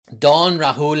Don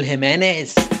Raúl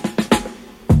Jimenez.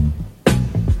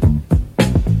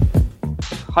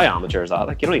 How amateur is that?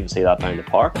 Like, you don't even see that down the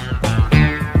park.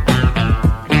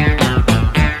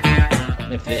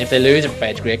 If they lose, it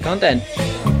provides great content.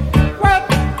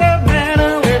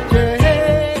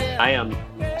 I am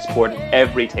supporting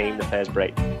every team that plays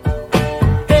Brighton.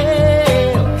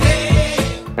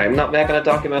 I'm not making a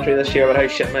documentary this year about how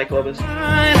shit my club is.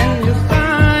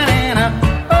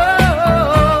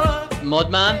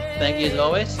 Mudman, thank you as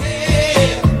always.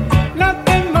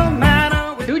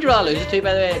 Who would you rather lose it to,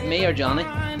 by the way, me or Johnny?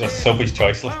 That's Sophie's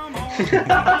choice.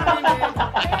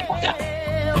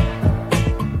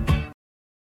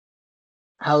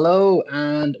 Hello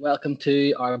and welcome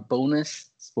to our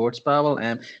bonus sports babble.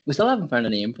 We still haven't found a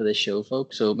name for this show,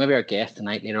 folks. So maybe our guest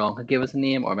tonight later on could give us a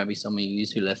name, or maybe some of you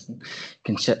who listen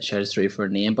can shout us through for a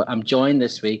name. But I'm joined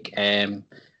this week, and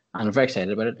I'm very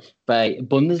excited about it, by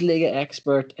Bundesliga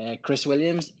expert Chris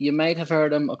Williams. You might have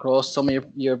heard him across some of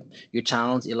your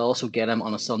channels. You'll also get him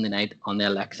on a Sunday night on the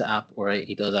Alexa app, where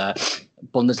he does a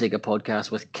Bundesliga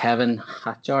podcast with Kevin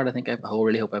Hatchard. I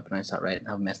really hope I pronounced that right and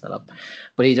haven't messed that up.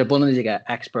 But he's a Bundesliga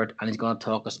expert, and he's going to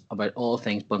talk us about all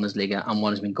things Bundesliga and what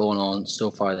has been going on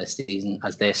so far this season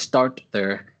as they start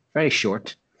their very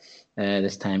short,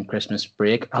 this time, Christmas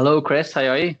break. Hello, Chris. How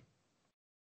are you?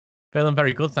 Feeling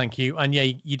very good, thank you. And yeah,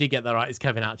 you did get that right. It's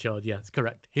Kevin Hatchard. Yeah, it's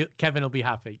correct. Kevin will be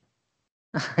happy.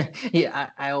 Yeah,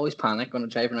 I always panic when I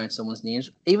try to pronounce someone's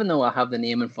names. Even though I have the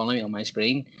name in front of me on my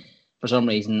screen, for some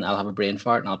reason I'll have a brain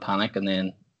fart and I'll panic, and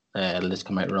then it'll just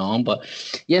come out wrong. But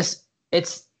yes,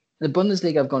 it's the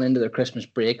Bundesliga have gone into their Christmas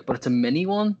break, but it's a mini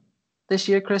one this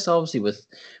year, Chris, obviously with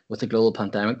the global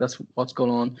pandemic. That's what's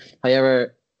going on.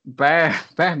 However,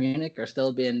 Bayern Munich are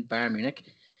still being Bayern Munich.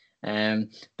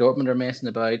 Dortmund are messing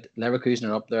about. Leverkusen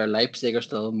are up there. Leipzig are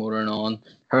still motoring on.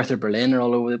 Hertha Berlin are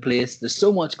all over the place. There's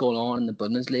so much going on in the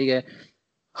Bundesliga.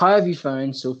 How have you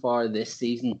found so far this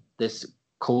season, this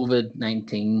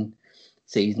COVID-19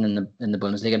 season in the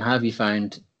Bundesliga, and how have you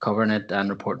found covering it and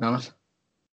reporting on it?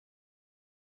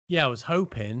 Yeah, I was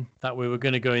hoping that we were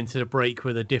going to go into the break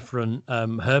with a different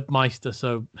Herbmeister.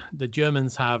 So the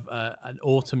Germans have an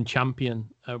autumn champion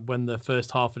when the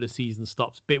first half of the season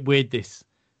stops. Bit weird this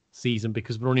season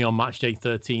because we're only on match day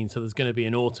 13, so there's going to be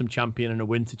an autumn champion and a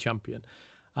winter champion.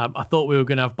 I thought we were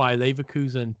going to have Bayer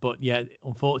Leverkusen, but yeah,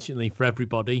 unfortunately for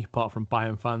everybody apart from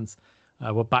Bayern fans,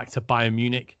 we're back to Bayern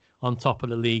Munich on top of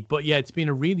the league. But yeah, it's been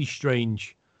a really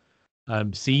strange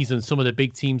season. Some of the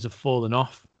big teams have fallen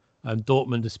off,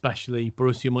 Dortmund especially.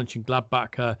 Borussia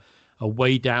Mönchengladbach are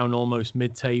way down, almost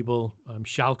mid-table.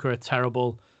 Schalke are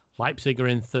terrible. Leipzig are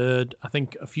in third. I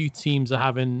think a few teams are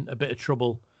having a bit of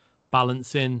trouble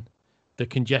balancing the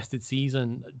congested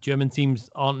season. German teams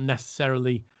aren't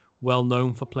necessarily well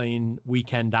known for playing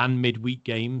weekend and midweek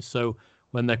games, so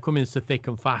when they're coming so thick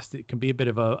and fast, it can be a bit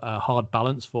of a hard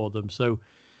balance for them. So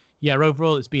yeah,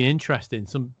 overall it's been interesting.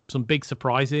 Some big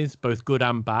surprises, both good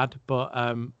and bad, but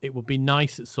it would be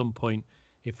nice at some point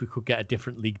if we could get a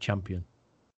different league champion.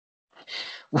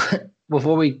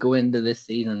 Before we go into this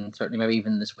season, certainly maybe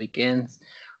even this weekend's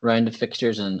round of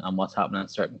fixtures and what's happening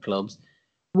at certain clubs,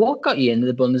 what got you into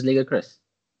the Bundesliga, Chris?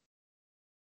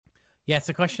 Yeah, it's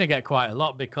a question I get quite a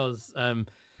lot because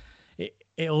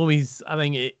it always, I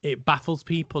think it baffles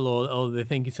people or they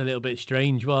think it's a little bit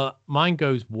strange. Well, mine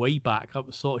goes way back.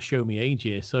 I'll sort of show me age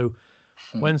here. So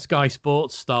when Sky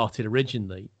Sports started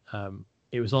originally,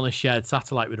 it was on a shared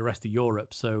satellite with the rest of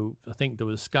Europe. So I think there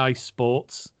was Sky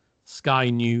Sports, Sky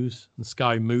News, and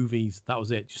Sky Movies. That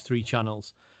was it, just 3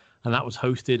 channels. And that was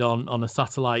hosted on a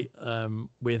satellite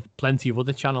with plenty of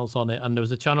other channels on it. And there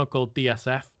was a channel called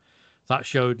DSF that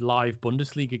showed live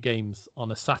Bundesliga games on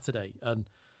a Saturday. And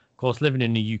of course, living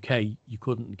in the UK, you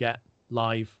couldn't get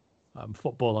live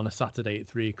football on a Saturday at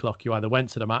 3:00. You either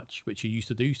went to the match, which you used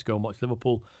to do, to go and watch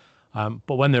Liverpool.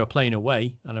 But when they were playing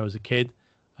away, and I was a kid,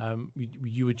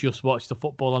 you would just watch the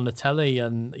football on the telly.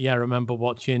 And yeah, I remember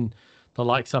watching the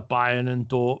likes of Bayern and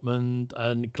Dortmund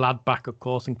and Gladbach, of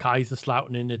course, and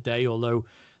Kaiserslautern in the day, although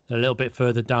they're a little bit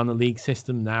further down the league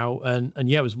system now. And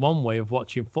yeah, it was one way of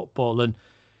watching football. And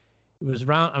it was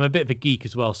around, I'm a bit of a geek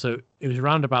as well, so it was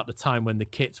around about the time when the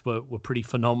kits were pretty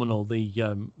phenomenal.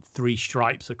 The 3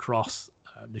 stripes across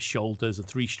the shoulders and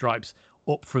 3 stripes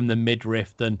up from the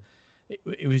midriff. And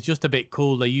it was just a bit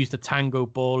cool. They used a tango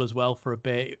ball as well for a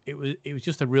bit. It was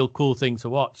just a real cool thing to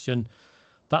watch. And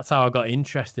that's how I got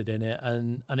interested in it,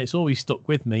 and it's always stuck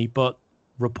with me. But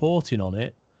reporting on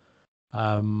it,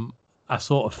 I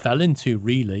sort of fell into,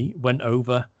 really. Went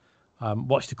over,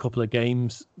 watched a couple of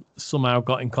games, somehow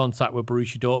got in contact with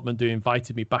Borussia Dortmund, who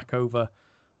invited me back over,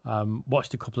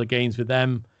 watched a couple of games with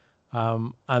them,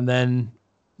 and then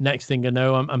next thing I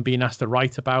know, I'm being asked to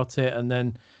write about it, and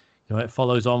then it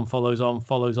follows on,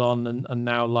 and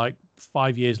now like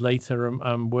 5 years later,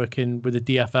 I'm working with the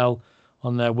DFL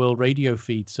on their world radio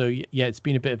feed. So yeah, it's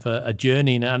been a bit of a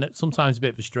journey, and it's sometimes a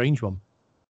bit of a strange one.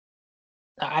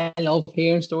 I love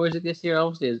hearing stories like this here.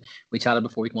 Obviously, we chatted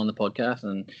before we come on the podcast,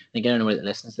 and I think anyone that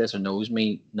listens to this or knows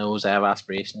me knows I have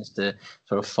aspirations to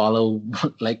sort of follow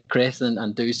like Chris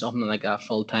and do something like that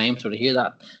full time. So to hear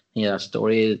that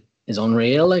story is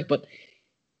unreal. Like, but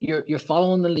you're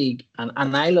following the league, and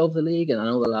I love the league, and I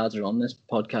know the lads are on this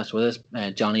podcast with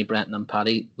us, Johnny, Brenton, and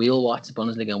Paddy. We'll watch the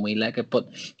Bundesliga and we like it. But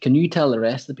can you tell the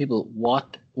rest of the people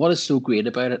what is so great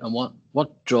about it, and what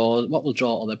will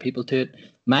draw other people to it?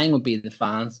 Mine would be the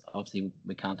fans. Obviously,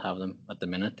 we can't have them at the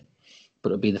minute, but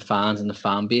it would be the fans and the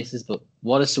fan bases. But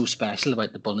what is so special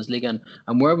about the Bundesliga,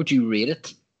 and where would you rate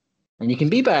it? And you can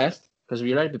be biased, because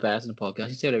you're allowed to be biased in the podcast.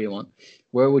 You say whatever you want.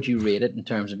 Where would you rate it in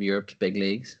terms of Europe's big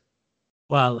leagues?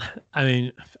 Well, I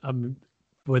mean,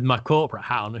 with my corporate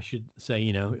hat on, I should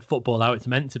say, football how it's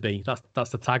meant to be.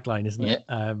 That's the tagline, isn't it?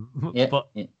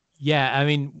 Yeah. I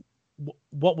mean,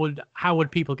 how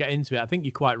would people get into it? I think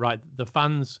you're quite right. The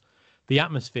fans, the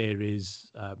atmosphere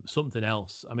is something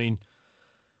else. I mean,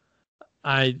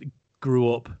 I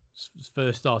grew up,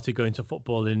 first started going to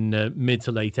football in mid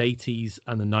to late 80s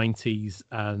and the 90s,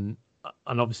 and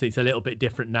obviously it's a little bit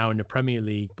different now in the Premier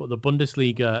League, but the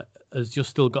Bundesliga has just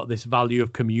still got this value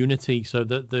of community, so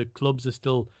that the clubs are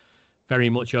still very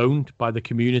much owned by the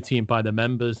community and by the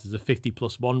members. There's a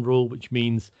 50+1 rule, which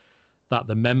means that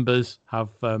the members have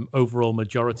overall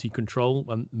majority control,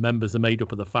 and members are made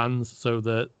up of the fans, so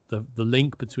the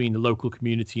link between the local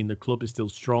community and the club is still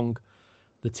strong.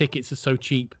 The tickets are so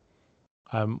cheap,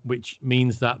 which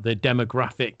means that the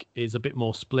demographic is a bit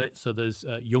more split, so there's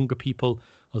younger people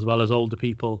as well as older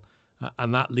people,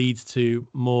 and that leads to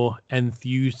more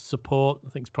enthused support. I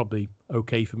think it's probably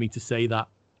okay for me to say that.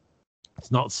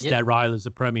 It's not sterile as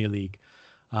the Premier League.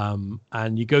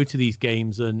 And you go to these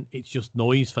games and it's just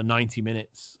noise for 90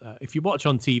 minutes. If you watch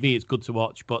on TV, it's good to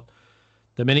watch, but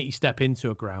the minute you step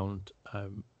into a ground,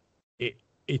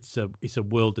 it's a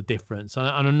world of difference. And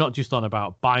I'm not just on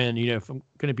about Bayern. If I'm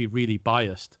going to be really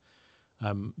biased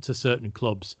to certain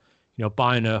clubs,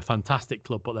 Bayern are a fantastic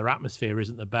club, but their atmosphere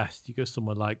isn't the best. You go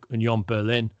somewhere like Union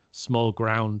Berlin, small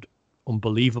ground,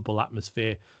 unbelievable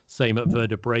atmosphere. Same at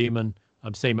Werder Bremen.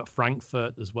 Same at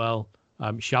Frankfurt as well.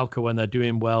 Schalke, when they're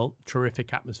doing well,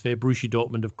 terrific atmosphere. Borussia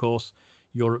Dortmund, of course,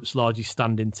 Europe's largest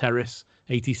standing terrace,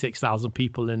 86,000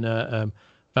 people in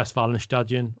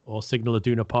Westfalenstadion, or Signal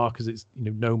Iduna Park, as it's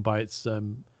known by its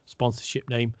sponsorship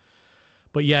name.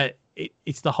 But yeah,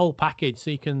 it's the whole package. So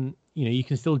you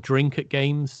can still drink at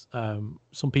games.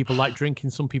 Some people like drinking,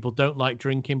 some people don't like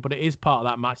drinking, but it is part of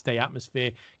that match day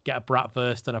atmosphere. Get a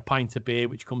bratwurst and a pint of beer,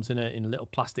 which comes in a little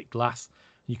plastic glass.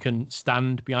 You can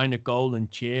stand behind a goal and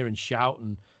cheer and shout,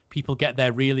 and people get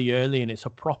there really early, and it's a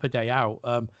proper day out,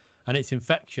 and it's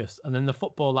infectious. And then the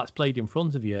football that's played in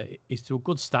front of you is to a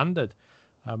good standard.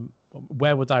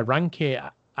 Where would I rank it?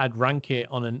 I'd rank it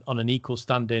on an equal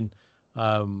standing.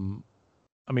 I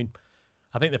mean,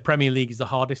 I think the Premier League is the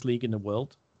hardest league in the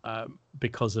world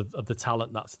because of the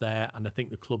talent that's there, and I think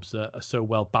the clubs are so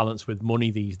well balanced with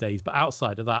money these days. But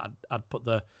outside of that, I'd put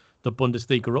the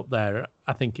Bundesliga up there.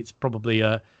 I think it's probably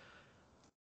a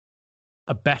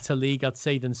better league, I'd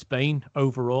say, than Spain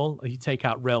overall. You take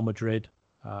out Real Madrid,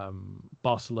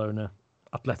 Barcelona,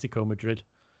 Atletico Madrid,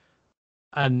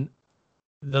 and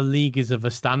the league is of a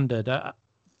standard.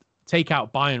 Take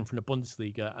out Bayern from the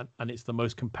Bundesliga, and it's the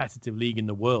most competitive league in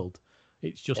the world.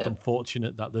 It's just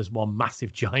unfortunate that there's one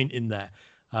massive giant in there.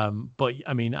 But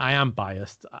I mean, I am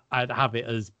biased. I'd have it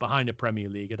as behind the Premier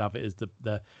League. I'd have it as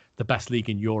the best league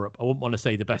in Europe. I wouldn't want to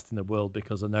say the best in the world,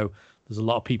 because I know there's a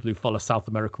lot of people who follow South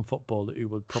American football who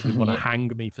would probably want to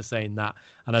hang me for saying that.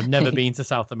 And I've never been to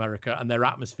South America, and their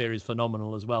atmosphere is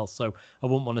phenomenal as well. So I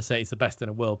wouldn't want to say it's the best in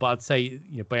the world, but I'd say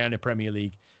behind the Premier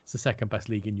League, it's the second best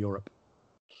league in Europe.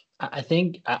 I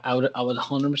think I would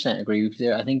 100% agree with you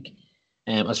there. I think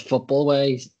as football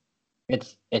wise,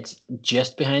 it's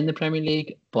just behind the Premier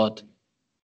League, but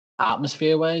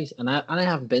atmosphere wise, and I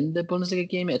haven't been to the Bundesliga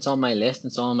game. It's on my list.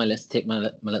 It's on my list to take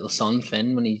my little son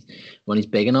Finn when he's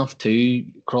big enough to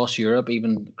cross Europe,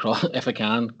 even if I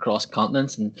can cross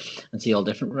continents and see all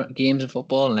different games of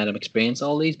football and let him experience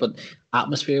all these. But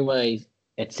atmosphere wise,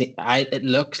 it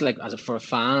looks like, for a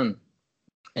fan,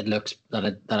 it looks that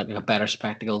it's a better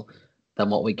spectacle than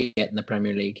what we get in the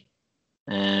Premier League.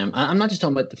 I'm not just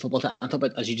talking about the football. I'm talking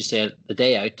about, as you just said, the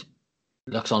day out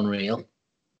looks unreal.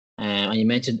 And you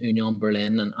mentioned Union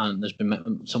Berlin, and there's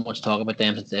been so much talk about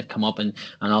them since they've come up, and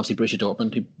obviously Borussia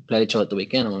Dortmund played each other at the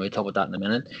weekend, and we'll talk about that in a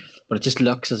minute. But it just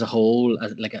looks as a whole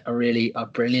as like a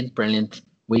brilliant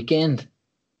weekend. Do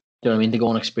you know what I mean? To go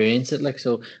and experience it, like,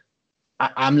 so.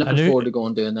 I'm looking forward to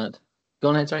going doing that. Go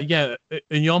on ahead, sorry. Yeah,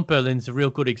 Union Berlin's a real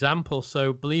good example.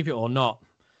 So believe it or not,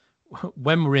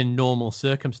 when we're in normal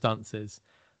circumstances,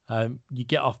 you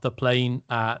get off the plane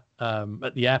at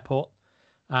the airport,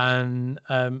 and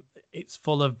it's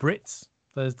full of Brits.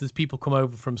 There's people come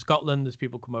over from Scotland. There's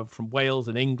people come over from Wales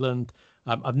and England.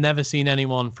 I've never seen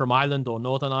anyone from Ireland or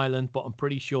Northern Ireland, but I'm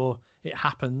pretty sure it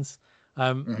happens.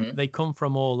 They come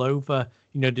from all over,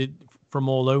 from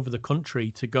all over the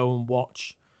country to go and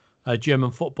watch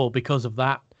German football because of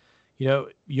that.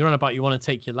 You're on about you want to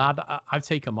take your lad. I've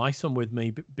taken my son with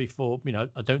me before.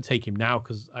 I don't take him now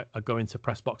because I go into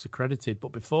press box accredited.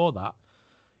 But before that,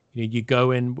 you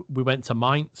go in. We went to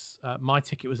Mainz. My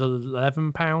ticket was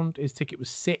 £11. His ticket was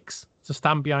 £6 to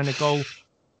stand behind a goal.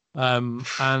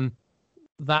 And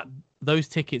those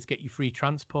tickets get you free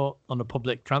transport on a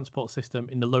public transport system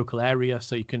in the local area,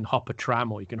 so you can hop a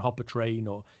tram or you can hop a train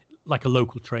or like a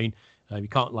local train. You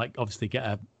can't obviously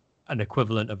get an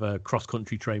equivalent of a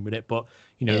cross-country train with it, but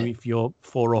if you're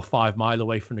 4 or 5 mile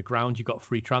away from the ground, you've got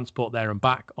free transport there and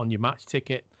back on your match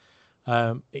ticket.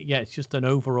 It's just an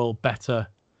overall better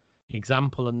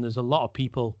example, and there's a lot of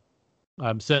people,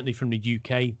 certainly from the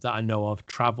UK that I know of,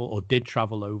 did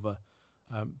travel over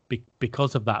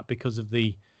because of that, because of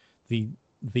the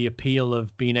appeal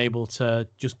of being able to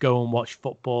just go and watch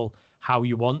football how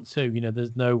you want to.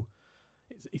 There's no,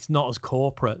 it's not as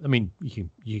corporate. I mean, you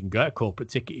can get a corporate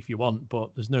ticket if you want,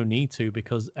 but there's no need to,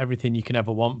 because everything you can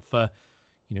ever want for,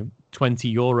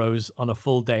 €20 on a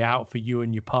full day out for you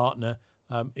and your partner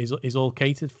is all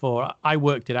catered for. I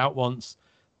worked it out once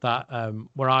that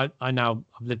where I've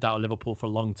lived out of Liverpool for a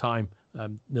long time,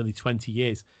 nearly 20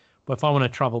 years. But if I want to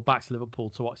travel back to Liverpool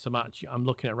to watch the match, I'm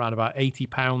looking at around about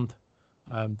 £80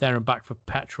 there and back for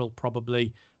petrol,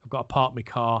 probably. I've got to park my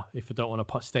car if I don't want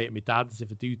to stay at my dad's.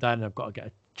 If I do that, and I've got to get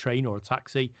a train or a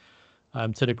taxi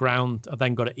to the ground. I've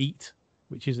then got to eat,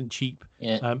 which isn't cheap.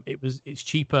 Yeah. It was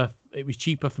cheaper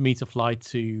for me to fly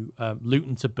to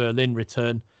Luton to Berlin,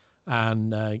 return,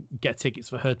 and get tickets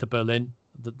for her to Berlin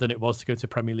than it was to go to a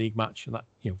Premier League match, and that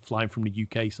flying from the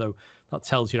UK. So that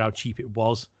tells you how cheap it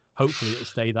was. Hopefully it'll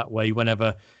stay that way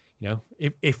whenever,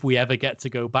 if we ever get to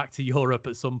go back to Europe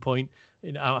at some point,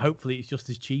 hopefully it's just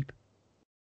as cheap.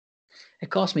 It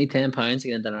cost me £10 to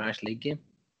get into an Irish League game.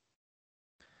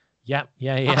 Yeah.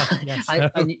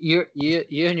 And you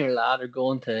and your lad are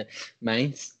going to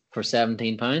Mainz for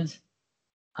 £17,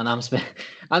 and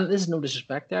and this is no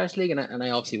disrespect to Irish League, and I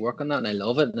obviously work on that, and I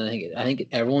love it, and I think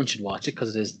everyone should watch it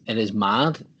because it is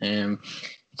mad.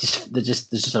 There's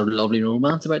just a lovely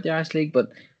romance about the Irish League, but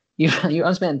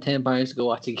I'm spending £10 to go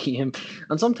watch a game,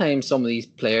 and sometimes some of these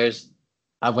players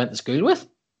I went to school with,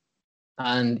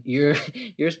 and you're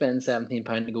spending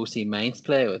 £17 to go see Mainz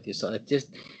play with you. So that just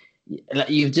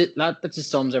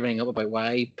sums everything up about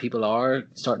why people are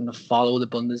starting to follow the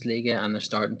Bundesliga, and they're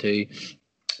starting to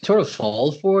sort of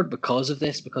fall for it because of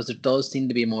this, because there does seem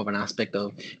to be more of an aspect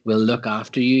of, we'll look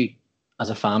after you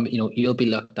as a fan, but you'll be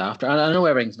looked after. And I know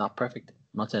everything's not perfect.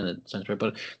 I'm not saying it sounds right,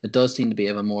 but there does seem to be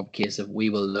a more case of, we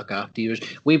will look after you.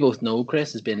 We both know,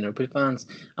 Chris, as being Liverpool fans,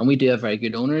 and we do have very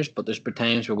good owners, but there's been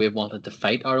times where we've wanted to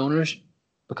fight our owners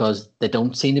because they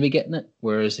don't seem to be getting it.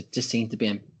 Whereas it just seems to be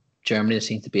in Germany, there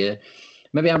seems to be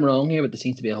maybe I'm wrong here, but there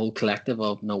seems to be a whole collective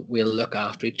of, no, we'll look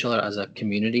after each other as a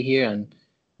community here,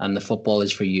 and the football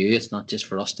is for you. It's not just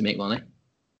for us to make money.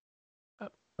 Am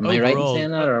I right in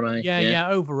saying that, or am I? Yeah.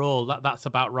 Overall, that's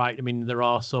about right. I mean, there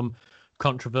are some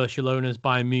controversial owners.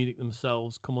 Bayern Munich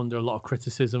themselves come under a lot of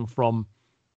criticism from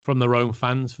their own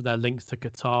fans for their links to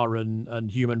Qatar and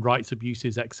human rights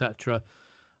abuses, etc.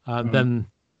 Then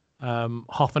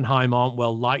Hoffenheim aren't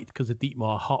well liked because of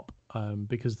Dietmar Hopp,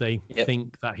 because they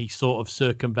think that he sort of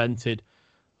circumvented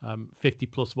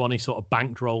 50+1. He sort of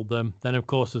bankrolled them. Then, of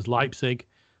course, there's Leipzig,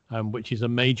 which is a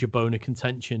major bone of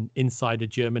contention inside of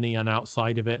Germany and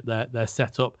outside of it. They're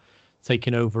set up,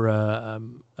 taking over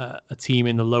a team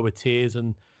in the lower tiers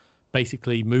and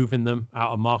basically moving them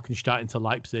out of Markenstadt into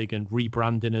Leipzig and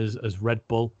rebranding as Red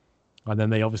Bull. And then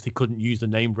they obviously couldn't use the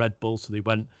name Red Bull, so they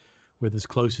went with as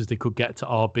close as they could get to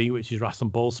RB, which is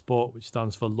Rasenballsport, which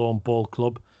stands for Lawn Ball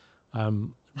Club,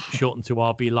 shortened to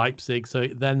RB Leipzig. So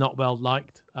they're not well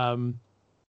liked. And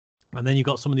then you've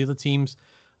got some of the other teams,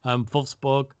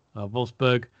 Wolfsburg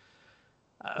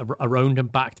are owned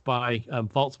and backed by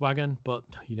Volkswagen, but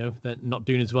they're not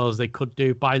doing as well as they could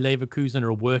do. Bayer Leverkusen are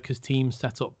a workers' team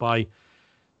set up by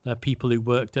people who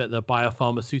worked at the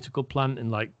biopharmaceutical plant in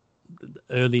like the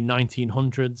early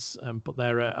 1900s, but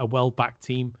they're a well-backed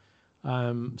team.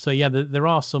 So yeah, there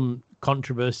are some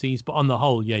controversies, but on the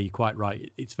whole, yeah, you're quite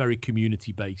right. It's very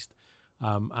community-based,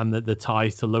 and the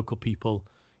ties to local people.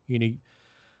 You know,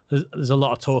 there's a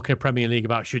lot of talk in Premier League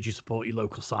about should you support your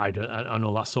local side and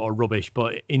all that sort of rubbish.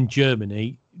 But in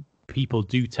Germany, people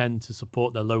do tend to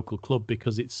support their local club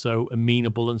because it's so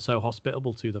amenable and so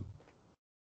hospitable to them.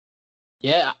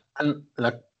 Yeah, and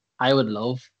look, I would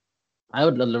love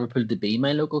Liverpool to be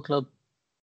my local club.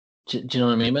 Do you know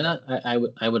what I mean by that?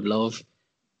 I would love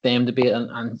them to be,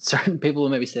 and certain people will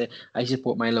maybe say I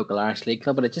support my local Irish League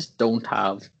club, but I just don't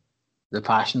have the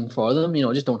passion for them. You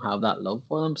know, I just don't have that love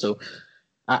for them. So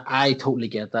I totally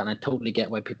get that, and I totally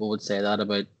get why people would say that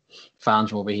about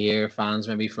fans from over here, fans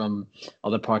maybe from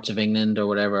other parts of England or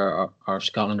whatever, or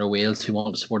Scotland or Wales who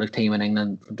want to support a team in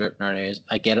England from certain areas.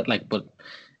 I get it, like, but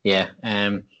yeah,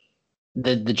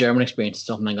 the German experience is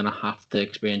something I'm going to have to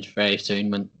experience very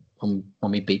soon when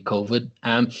we beat COVID.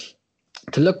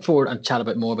 To look forward and chat a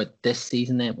bit more about this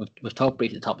season, then we've talked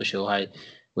briefly at the top of the show how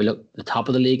we look the top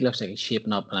of the league looks like it's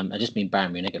shaping up, and I just mean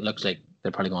Bayern Munich. It looks like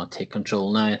they're probably going to take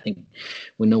control now. I think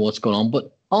we know what's going on.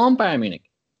 But on Bayern Munich,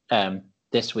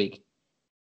 this week,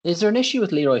 is there an issue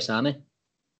with Leroy Sané?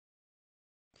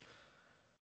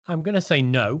 I'm going to say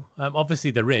no. Obviously,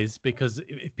 there is, because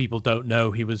if people don't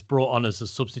know, he was brought on as a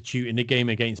substitute in the game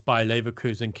against Bayer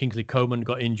Leverkusen. Kingsley Coman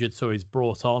got injured, so he's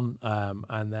brought on.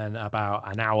 And then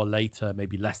about an hour later,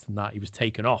 maybe less than that, he was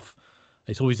taken off.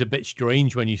 It's always a bit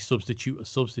strange when you substitute a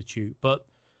substitute. But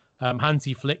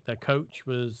Hansi Flick, their coach,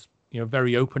 was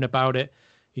very open about it.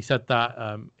 He said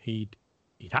that he'd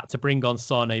had to bring on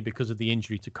Sané because of the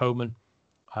injury to Coman.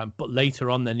 But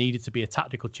later on, there needed to be a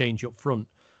tactical change up front.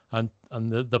 And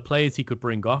the players he could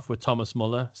bring off were Thomas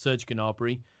Muller, Serge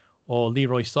Gnabry, or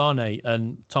Leroy Sané.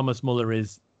 And Thomas Muller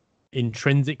is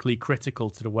intrinsically critical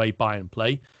to the way Bayern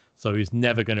play, so he's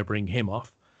never going to bring him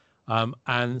off.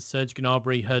 And Serge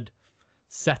Gnabry had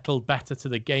settled better to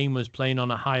the game, was playing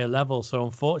on a higher level. So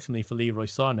unfortunately for Leroy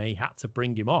Sané, he had to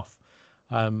bring him off.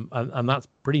 And that's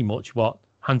pretty much what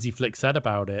Hansi Flick said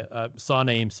about it.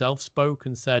 Sané himself spoke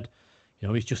and said,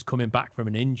 he's just coming back from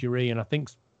an injury. And I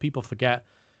think people forget,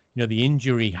 the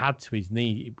injury he had to his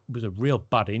knee, it was a real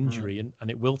bad injury,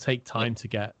 and it will take time to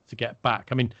get back.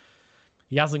 I mean,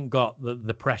 he hasn't got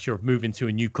the pressure of moving to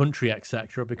a new country,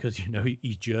 etc., because,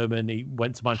 he's German. He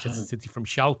went to Manchester City from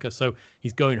Schalke, so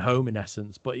he's going home in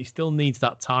essence. But he still needs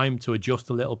that time to adjust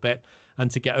a little bit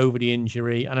and to get over the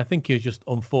injury. And I think he was just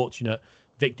unfortunate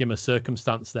victim of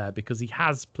circumstance there, because he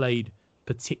has played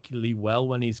particularly well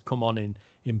when he's come on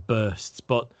in bursts.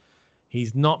 But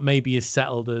he's not maybe as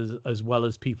settled as well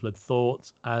as people had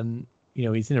thought. And,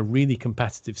 he's in a really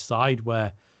competitive side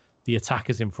where the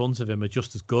attackers in front of him are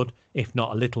just as good, if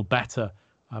not a little better.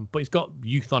 But he's got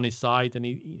youth on his side, and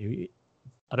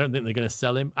I don't think they're going to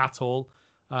sell him at all.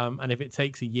 And if it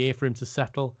takes a year for him to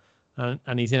settle,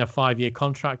 and he's in a 5-year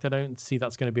contract, I don't see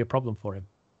that's going to be a problem for him.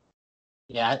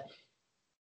 Yeah,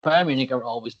 Bayern Munich are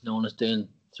always known as doing,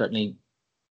 certainly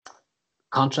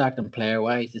contract and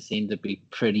player-wise, they seem to be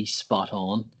pretty spot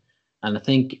on. And I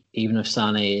think even if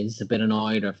Sané is a bit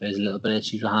annoyed, or if there's a little bit of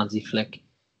issues with Hansi Flick,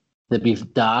 they'd be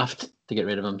daft to get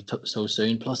rid of him so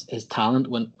soon. Plus, his talent,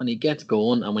 when he gets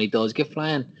going and when he does get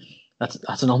flying,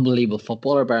 that's an unbelievable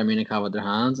footballer Bayern Munich have at their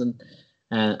hands, and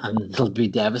they'll be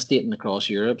devastating across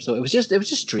Europe. So it was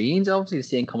just strange, obviously, to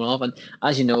see him coming off. And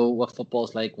as you know, what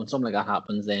football's like, when something like that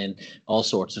happens, then all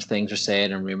sorts of things are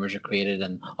said and rumours are created,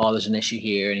 and there's an issue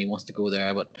here and he wants to go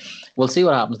there. But we'll see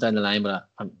what happens down the line. But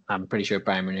I'm pretty sure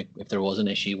Bayern Munich, if there was an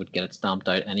issue, would get it stamped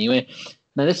out anyway.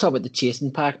 Now let's talk about the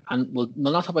chasing pack, and we'll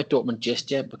not talk about Dortmund just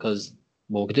yet, because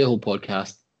we'll do a whole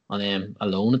podcast on them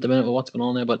alone at the minute with what's going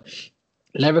on there. But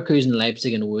Leverkusen,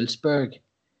 Leipzig, and Wolfsburg.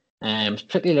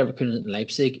 Particularly Leverkusen and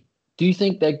Leipzig. Do you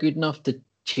think they're good enough to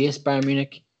chase Bayern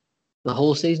Munich the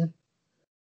whole season?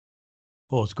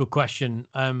 Oh, it's a good question.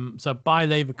 So Bayer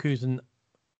Leverkusen,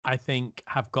 I think,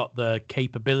 have got the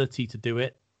capability to do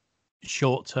it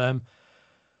short term.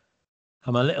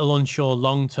 I'm a little unsure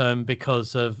long term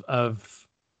because of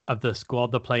the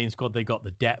squad, the playing squad. They got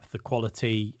the depth, the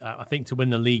quality. I think to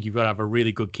win the league, you've got to have a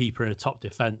really good keeper and a top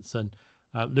defence. And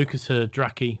Lucas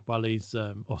Hradecky, Lucas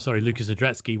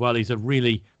Hradecky, while he's a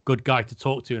really good guy to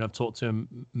talk to, and I've talked to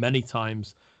him many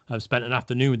times, I've spent an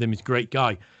afternoon with him, he's a great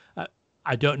guy.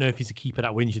 I don't know if he's a keeper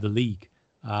that wins you the league.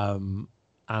 And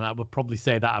I would probably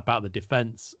say that about the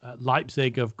defence.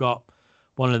 Leipzig have got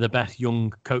one of the best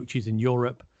young coaches in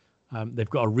Europe. They've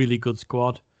got a really good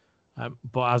squad.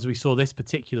 But as we saw this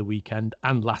particular weekend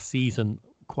and last season,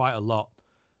 quite a lot,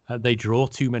 they draw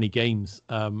too many games,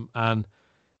 and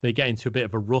they get into a bit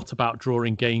of a rut about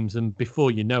drawing games. And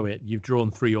before you know it, you've drawn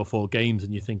 3 or 4 games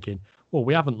and you're thinking, well,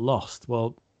 we haven't lost.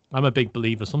 Well, I'm a big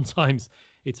believer. Sometimes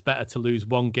it's better to lose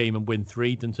 1 game and win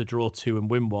 3 than to draw 2 and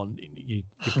win 1. Your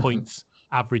points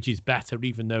average is better,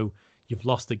 even though you've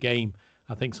lost a game.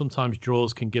 I think sometimes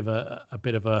draws can give a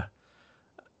bit of a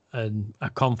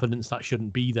confidence that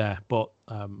shouldn't be there. But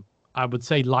I would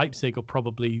say Leipzig are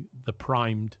probably the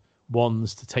primed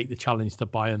ones to take the challenge to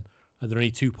Bayern. They're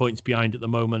only 2 points behind at the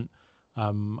moment.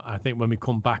 I think when we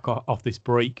come back off this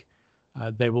break,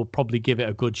 they will probably give it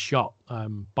a good shot.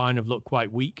 Bayern have looked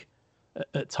quite weak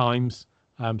at times.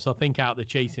 So I think out of the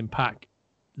chasing pack,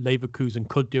 Leverkusen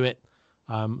could do it.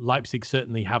 Leipzig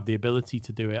certainly have the ability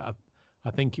to do it.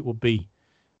 I think it will be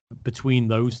between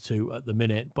those two at the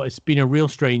minute. But it's been a real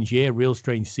strange year, real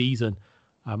strange season.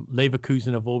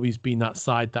 Leverkusen have always been that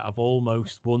side that have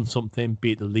almost won something,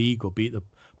 be it the league or be it the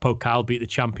Pokal, be it the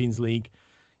Champions League.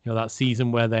 That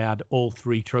season where they had all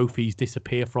 3 trophies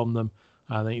disappear from them,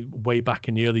 way back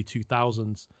in the early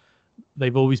 2000s.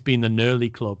 They've always been the Nearly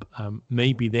club.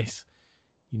 Maybe this,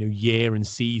 year and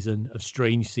season of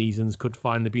strange seasons could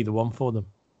finally be the one for them.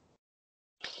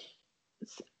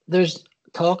 There's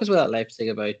talk as well at Leipzig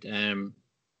about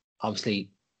obviously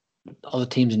other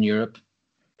teams in Europe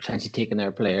potentially taking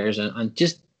their players, and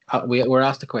just we were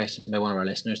asked a question by one of our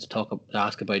listeners to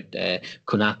ask about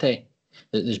Konate.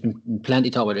 There's been plenty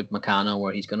of talk about Meccano,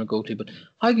 where he's going to go to, but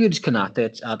how good is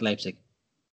Konate at Leipzig?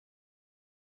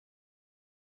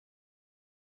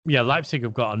 Yeah, Leipzig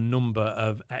have got a number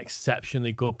of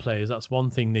exceptionally good players. That's one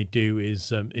thing they do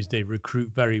is they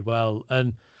recruit very well.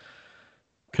 And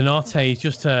Konate is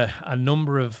just a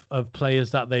number of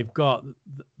players that they've got.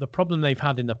 The problem they've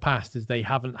had in the past is they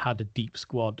haven't had a deep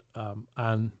squad.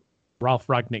 And Ralf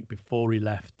Rangnick, before he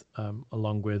left,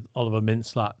 along with Oliver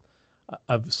Mintzlaff,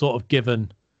 have sort of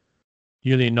given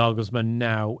Julian Nagelsmann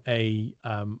now a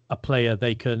player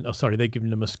they've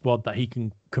given him a squad that he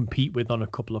can compete with on a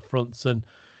couple of fronts. And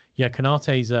yeah,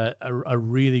 Konate's a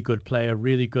really good player,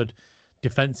 really good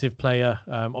defensive player,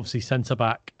 obviously centre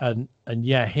back, and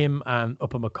yeah, him and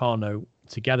Upamecano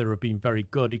together have been very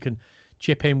good. He can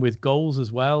chip in with goals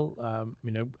as well,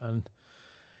 and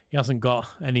he hasn't got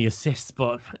any assists,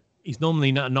 but he's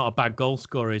normally not a bad goal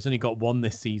scorer. He's only got 1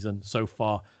 this season so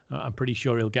far. I'm pretty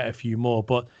sure he'll get a few more,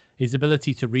 but his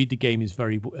ability to read the game is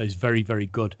very, very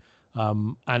good.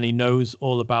 And he knows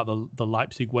all about the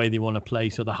Leipzig way they want to play.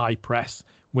 So the high press,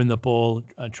 win the ball,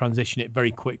 transition it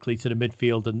very quickly to the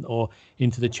midfield or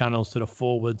into the channels to the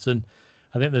forwards. And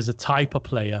I think there's a type of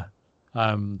player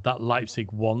that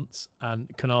Leipzig wants, and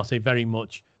Konate very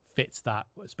much fits that,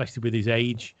 especially with his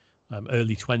age,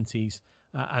 early 20s,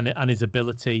 and his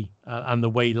ability and the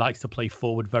way he likes to play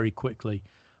forward very quickly.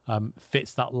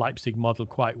 Fits that Leipzig model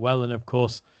quite well. And of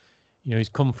course, he's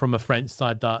come from a French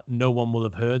side that no one will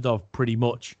have heard of pretty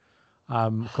much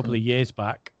a couple of years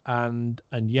back. And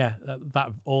yeah,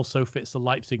 that also fits the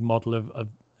Leipzig model of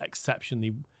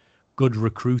exceptionally good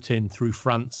recruiting through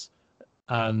France.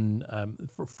 And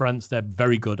for France, they're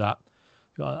very good at.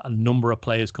 A number of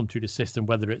players come through the system,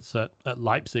 whether it's at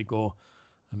Leipzig or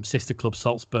sister club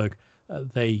Salzburg.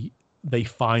 They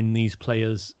find these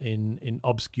players in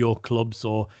obscure clubs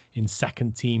or in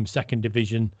second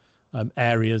division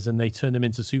areas, and they turn them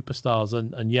into superstars.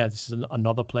 And yeah, this is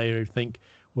another player who think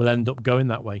will end up going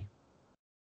that way.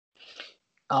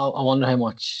 I wonder how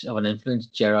much of an influence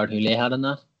Gerard Houllier had on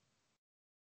that.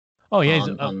 Oh yeah,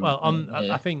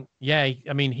 I think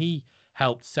I mean, he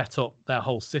helped set up their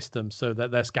whole system, so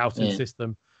that their scouting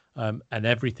system and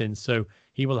everything. So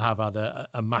he will have had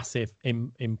a massive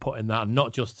input in that, and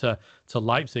not just to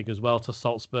Leipzig as well, to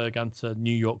Salzburg and to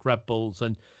New York Red Bulls.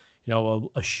 And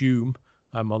I'll assume,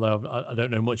 although I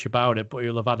don't know much about it, but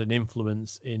he'll have had an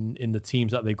influence in the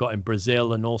teams that they've got in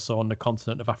Brazil and also on the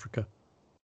continent of Africa.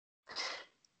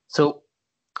 So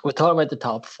we're talking about the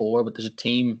top 4, but there's a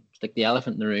team, it's like the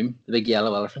elephant in the room, the big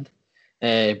yellow elephant,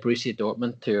 Borussia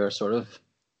Dortmund, who are sort of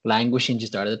languishing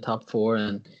just out of the top 4,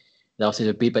 and they obviously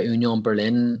were beat by Union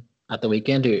Berlin at the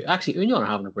weekend. Who actually, Union are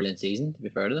having a brilliant season, to be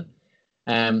fair to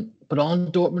them. But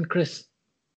on Dortmund, Chris,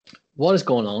 what is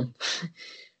going on?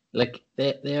 Like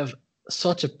they have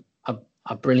such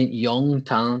a brilliant young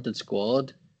talented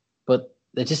squad, but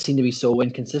they just seem to be so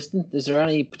inconsistent. Is there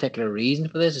any particular reason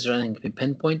for this? Is there anything to be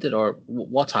pinpointed, or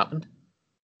what's happened?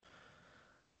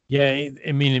 Yeah,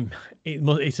 I mean,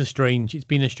 it's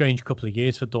been a strange couple of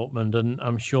years for Dortmund, and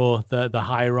I'm sure the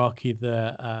hierarchy,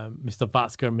 Mr.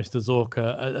 Watzke and Mr.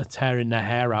 Zorca are tearing their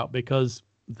hair out, because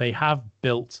they have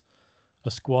built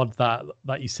a squad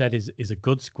that you said is a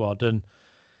good squad, and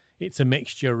it's a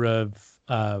mixture of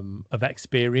of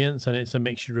experience, and it's a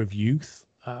mixture of youth.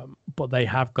 But they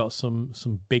have got some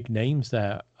big names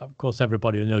there. Of course,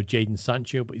 everybody will know Jadon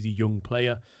Sancho, but he's a young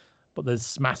player. But there's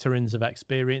smatterings of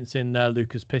experience in there.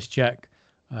 Lucas Piszczek,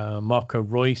 Marco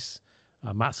Reus,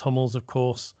 Mats Hummels, of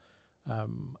course.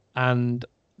 And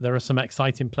there are some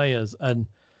exciting players. And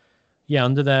yeah,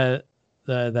 under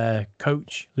their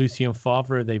coach, Lucien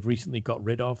Favre, they've recently got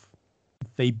rid of.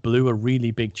 They blew a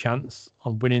really big chance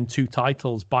on winning 2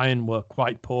 titles. Bayern were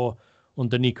quite poor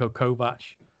under Niko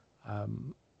Kovac.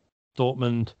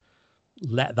 Dortmund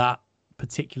let that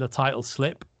particular title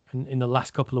slip in the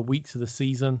last couple of weeks of the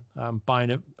season.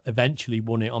 Bayern eventually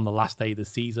won it on the last day of the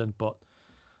season, but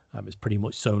it's pretty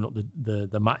much sewn up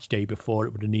the match day before.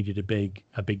 It would have needed a big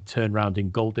turnaround in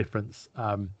goal difference.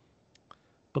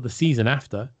 But the season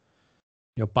after,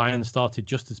 Bayern started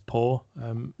just as poor.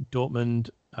 Dortmund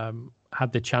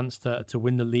had the chance to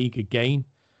win the league again.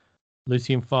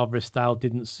 Lucien Favre's style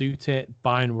didn't suit it.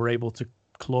 Bayern were able to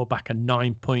claw back a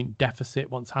 9-point deficit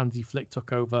once Hansi Flick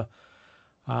took over.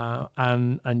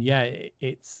 And yeah,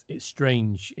 it's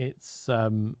strange. It's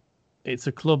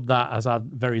a club that has had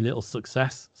very little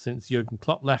success since Jurgen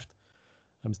Klopp left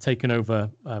and was taken over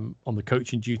on the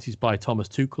coaching duties by Thomas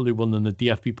Tuchel, who won them the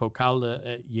DFB Pokal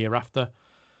a year after.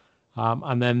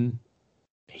 And then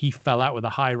he fell out with the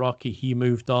hierarchy. He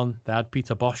moved on. They had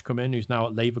Peter Bosch come in, who's now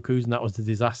at Leverkusen. That was the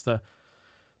disaster.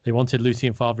 They wanted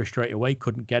Lucien Favre straight away,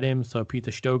 couldn't get him. So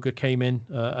Peter Stoger came in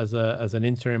as an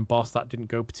interim boss. That didn't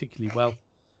go particularly well.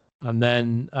 And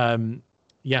then,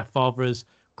 Favre's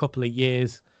couple of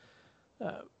years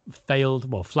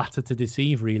failed, flattered to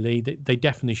deceive, really. They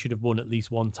definitely should have won at least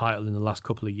 1 title in the last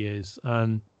couple of years.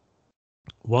 And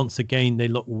once again, they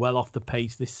look well off the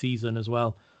pace this season as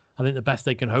well. I think the best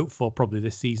they can hope for probably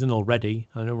this season already,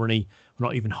 I know we're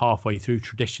not even halfway through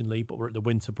traditionally, but we're at the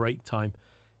winter break time,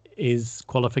 is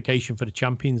qualification for the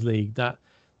Champions League. That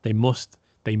they must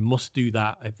do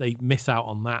that. If they miss out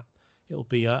on that, it'll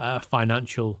be a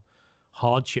financial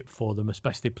hardship for them,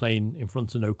 especially playing in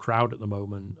front of no crowd at the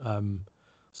moment.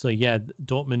 So yeah,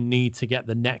 Dortmund need to get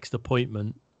the next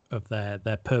appointment of their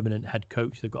permanent head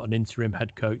coach. They've got an interim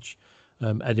head coach,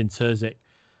 Edin Terzic,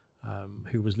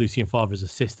 who was Lucien Favre's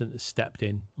assistant, has stepped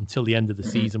in until the end of the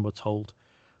season, we're told.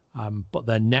 But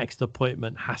their next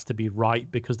appointment has to be right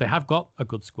because they have got a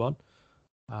good squad.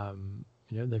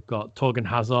 They've got Torgan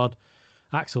Hazard,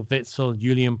 Axel Witsel,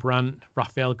 Julian Brandt,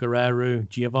 Rafael Guerrero,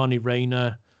 Giovanni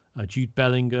Reina, Jude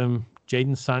Bellingham,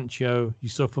 Jadon Sancho,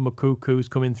 Yusufa Moukoko,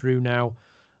 coming through now.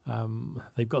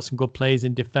 They've got some good players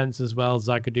in defence as well,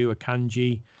 Zagadou,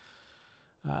 Akanji.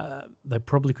 They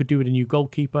probably could do with a new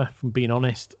goalkeeper, from being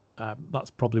honest. That's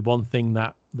probably one thing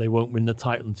that they won't win the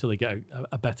title until they get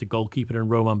a better goalkeeper than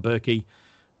Roman Bürki.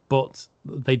 But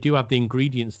they do have the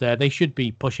ingredients there. They should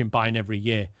be pushing Bayern every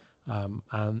year.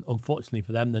 And unfortunately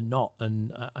for them, they're not.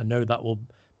 And I know that will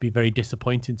be very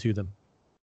disappointing to them.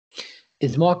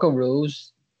 Is Marco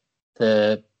Rose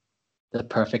the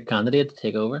perfect candidate to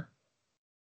take over?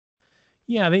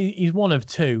 Yeah, he's one of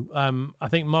 2. I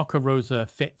think Marco Rose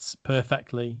fits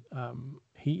perfectly.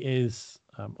 He is,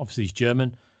 obviously he's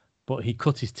German, but he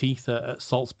cut his teeth at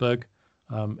Salzburg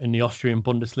in the Austrian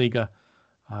Bundesliga,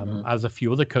 as a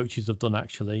few other coaches have done,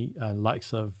 actually.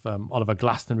 Likes of Oliver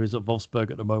Glasner, who's at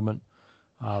Wolfsburg at the moment,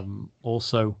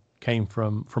 also came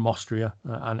from Austria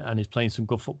and is playing some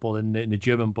good football in the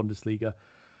German Bundesliga.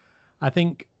 I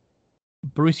think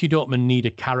Borussia Dortmund need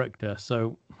a character.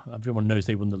 So everyone knows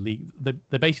they won the league.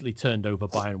 They basically turned over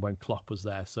Bayern when Klopp was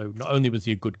there. So not only was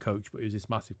he a good coach, but he was this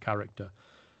massive character.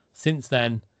 Since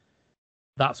then,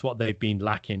 that's what they've been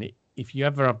lacking. If you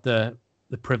ever have the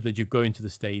privilege of going to the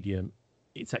stadium,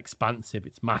 it's expansive,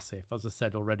 it's massive. As I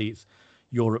said already, it's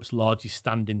Europe's largest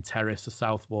standing terrace, the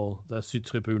South Wall, the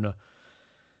Südtribüne.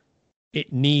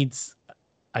 It needs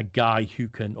a guy who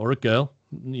can, or a girl,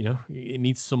 it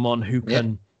needs someone who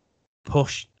can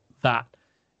push that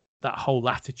whole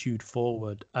attitude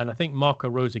forward. And I think Marco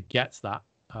Rose gets that,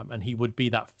 and he would be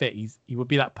that fit. He would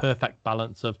be that perfect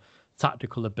balance of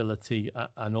tactical ability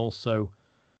and also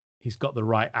he's got the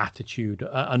right attitude.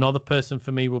 Another person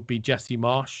for me would be Jesse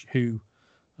Marsch, who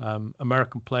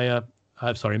American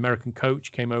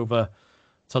coach, came over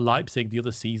to Leipzig the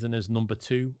other season as number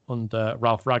 2 under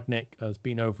Ralf Rangnick, has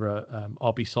been over at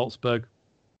RB Salzburg.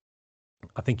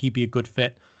 I think he'd be a good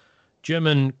fit.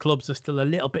 German clubs are still a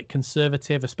little bit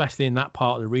conservative, especially in that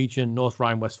part of the region, North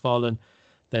Rhine-Westphalia.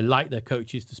 They like their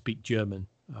coaches to speak German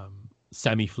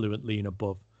semi-fluently and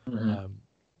above.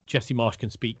 Jesse Marsch can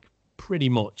speak pretty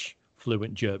much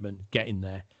fluent German, getting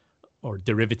there, or a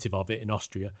derivative of it in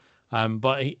Austria.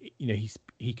 But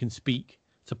he can speak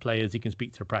to players, he can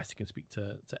speak to the press, he can speak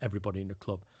to everybody in the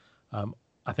club.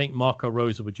 I think Marco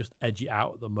Rose would just edge it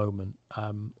out at the moment,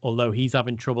 although he's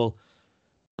having trouble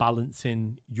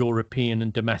balancing European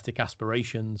and domestic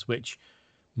aspirations, which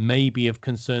may be of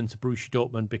concern to Borussia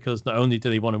Dortmund, because not only do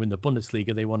they want to win the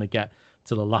Bundesliga, they want to get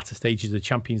to the latter stages of the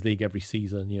Champions League every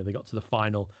season. They got to the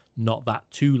final not that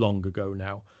too long ago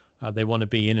now. They want to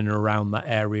be in and around that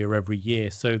area every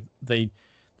year. So the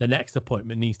next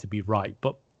appointment needs to be right.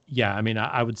 But yeah, I mean,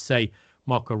 I would say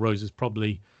Marco Rose is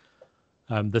probably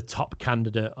the top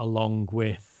candidate, along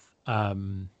with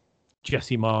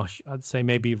Jesse Marsch. I'd say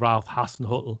maybe Ralph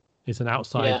Hasenhüttl is an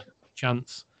outside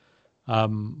chance,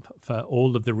 for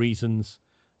all of the reasons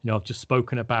I've just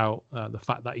spoken about. The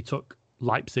fact that he took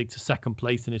Leipzig to second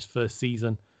place in his first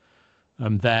season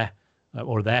their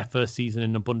first season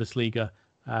in the Bundesliga.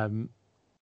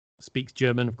 Speaks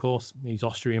German, of course. He's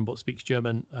Austrian, but speaks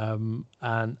German,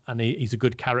 and he's a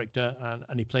good character,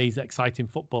 and he plays exciting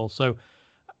football. So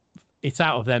it's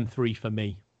out of them three for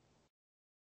me.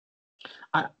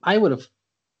 I would have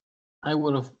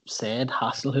said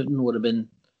Hasenhüttl would have been,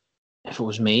 if it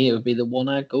was me, it would be the one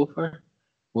I'd go for,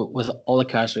 with all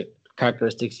the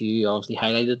characteristics you obviously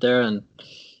highlighted there. And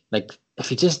like,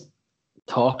 if you just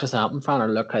talk to Southampton fan or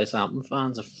look how Southampton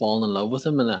fans have fallen in love with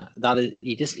him, and that is,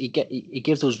 he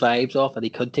gives those vibes off that he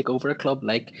could take over a club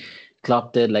like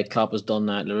Klopp did, like Klopp has done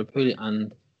that at Liverpool.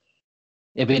 And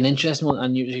it'd be an interesting one.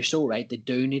 And you're so right, they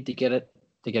do need to get it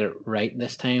right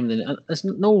this time. And there's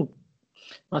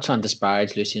I'm not trying to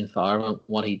disparage Lucien Favre and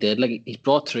what he did. Like, he's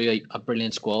brought through a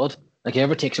brilliant squad. Like,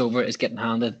 whoever takes over is getting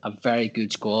handed a very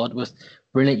good squad with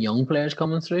brilliant young players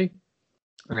coming through.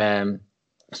 So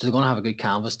they're going to have a good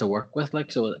canvas to work with. Like,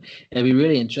 so it'll be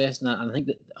really interesting. And I think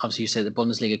that obviously you said the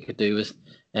Bundesliga could do with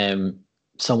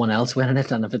someone else winning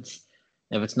it. And if it's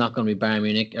not going to be Bayern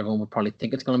Munich, everyone would probably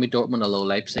think it's going to be Dortmund, although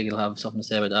Leipzig will have something to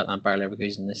say about that, and Bayer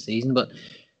Leverkusen this season. But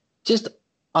just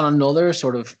on another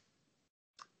sort of,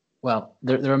 well,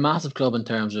 they're a massive club in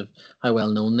terms of how well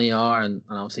known they are, and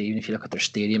obviously even if you look at their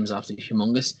stadiums, absolutely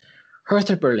humongous.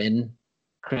 Hertha Berlin,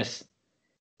 Chris,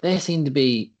 they seem to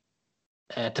be,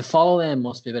 to follow them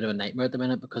must be a bit of a nightmare at the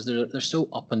minute, because they're so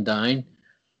up and down.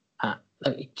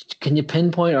 Can you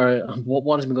pinpoint or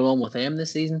what has been going on with them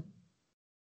this season?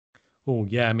 Oh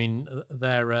yeah, I mean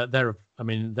they're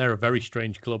a very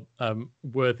strange club,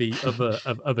 worthy of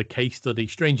a case study.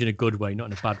 Strange in a good way, not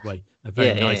in a bad way. They're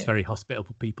very nice, very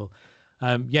hospitable people.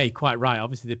 You're quite right.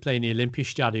 Obviously, they play in the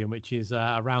Olympiastadion, which is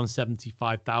around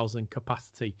 75,000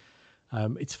 capacity.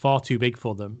 It's far too big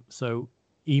for them. So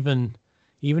even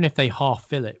if they half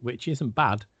fill it, which isn't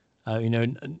bad,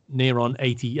 near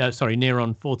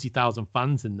on 40,000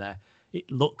 fans in there,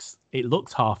 it looks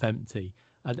half empty.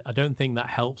 I don't think that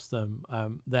helps them.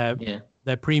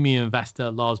 Their premium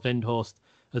investor, Lars Windhorst,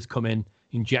 has come in,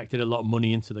 injected a lot of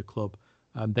money into the club.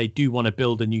 They do want to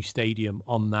build a new stadium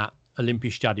on that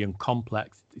Olympiastadion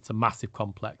complex. It's a massive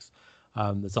complex.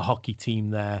 There's a hockey team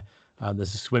there.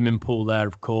 There's a swimming pool there,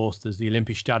 of course. There's the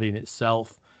Olympiastadion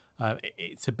itself.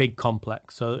 It's a big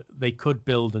complex. So they could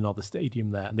build another stadium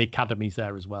there, and the academy's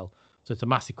there as well. So it's a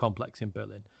massive complex in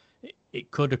Berlin. It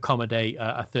could accommodate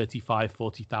a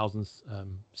 40,000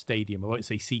 stadium. I won't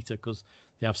say seater because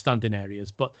they have standing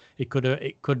areas, but it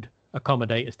could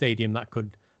accommodate a stadium that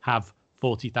could have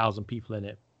 40,000 people in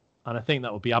it. And I think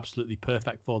that would be absolutely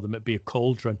perfect for them. It'd be a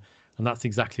cauldron, and that's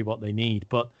exactly what they need.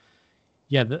 But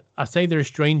yeah, I say they're a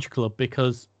strange club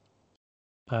because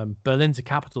Berlin's a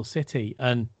capital city,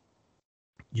 and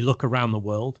you look around the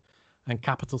world, and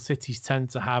capital cities tend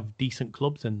to have decent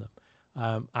clubs in them.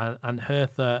 And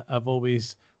Hertha have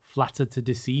always flattered to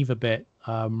deceive a bit.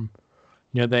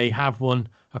 They have won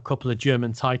a couple of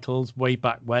German titles way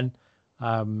back when.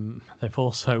 They've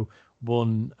also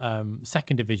won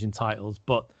second division titles,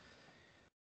 but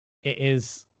it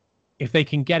is, if they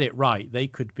can get it right, they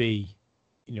could be,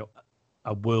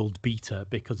 a world beater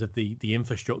because of the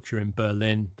infrastructure in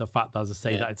Berlin. The fact, as I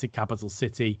say, that it's a capital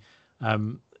city,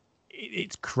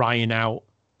 it's crying out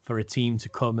for a team to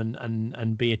come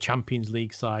and be a Champions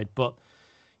League side. But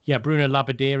yeah, Bruno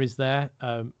Labbadia is there.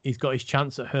 He's got his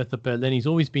chance at Hertha Berlin. He's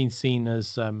always been seen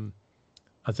as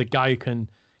a guy who can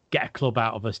get a club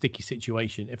out of a sticky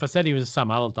situation. If I said he was a Sam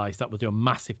Allardyce, that would do a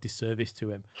massive disservice to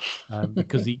him,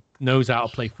 because he knows how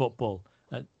to play football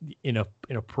in a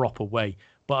proper way.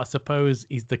 But I suppose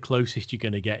he's the closest you're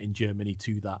going to get in Germany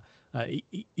to that.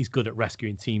 He's good at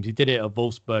rescuing teams. He did it at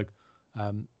Wolfsburg.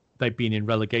 They've been in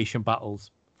relegation battles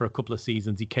for a couple of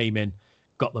seasons. He came in,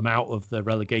 got them out of the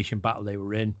relegation battle they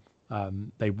were in.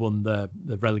 They won the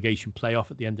relegation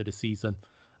playoff at the end of the season,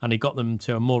 and he got them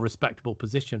to a more respectable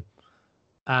position.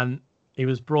 And he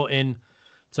was brought in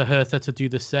to Hertha to do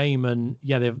the same. And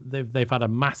yeah, they've had a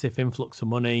massive influx of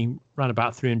money, around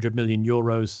about 300 million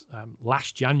euros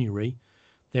last January.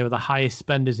 They were the highest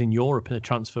spenders in Europe in the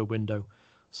transfer window.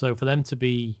 So for them to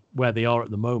be where they are at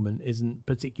the moment isn't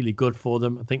particularly good for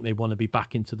them. I think they want to be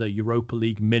back into the Europa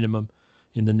League minimum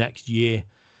in the next year.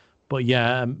 But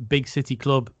yeah, big city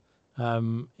club.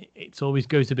 It always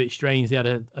goes a bit strange. They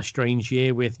had a strange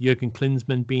year with Jurgen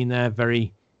Klinsmann being there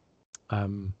very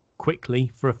quickly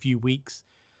for a few weeks.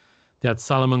 They had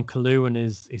Salomon Kalou and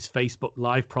his Facebook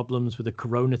Live problems with the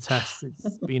corona test.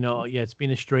 It's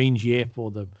been a strange year for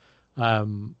them.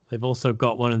 They've also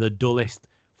got one of the dullest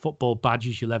football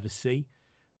badges you'll ever see.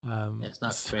 It's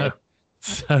not great.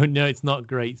 So no, it's not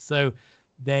great. So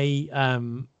they're a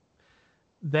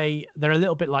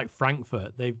little bit like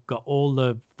Frankfurt. They've got all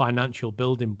the financial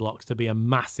building blocks to be a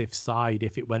massive side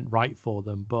if it went right for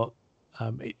them, but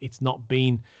it's not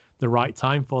been the right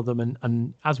time for them.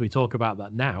 And as we talk about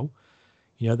that now,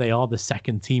 they are the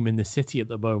second team in the city at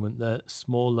the moment. The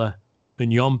smaller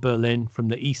Union Berlin from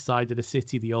the east side of the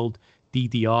city, the old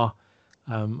DDR,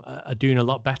 are doing a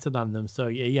lot better than them. So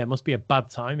yeah, it must be a bad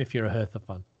time if you're a Hertha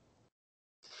fan.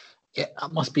 Yeah,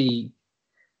 it must be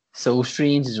so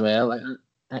strange as well.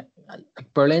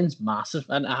 Like Berlin's massive,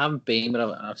 and I haven't been, but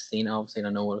I've seen. Obviously, I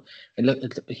know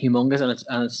it's humongous,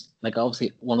 and it's like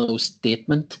obviously one of those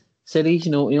statement cities.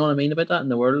 You know what I mean about that in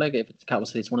the world. Like if it's a capital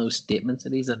city, it's one of those statement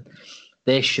cities, and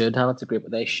they should have. It's a great,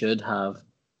 but they should have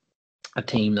a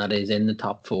team that is in the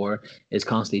top four, is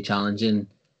constantly challenging.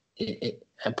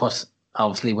 Plus,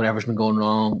 obviously, whatever's been going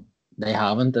wrong, they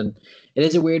haven't, and it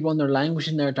is a weird one. They're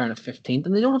languishing there down at 15th,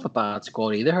 and they don't have a bad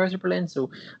squad either, Hertha Berlin. So,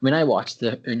 I mean, I watched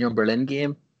the Union Berlin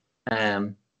game,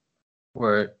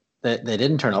 where they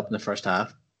didn't turn up in the first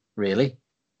half, really,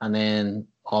 and then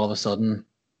all of a sudden,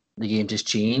 the game just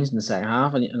changed in the second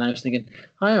half, and I was thinking,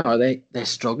 how are they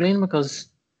struggling? Because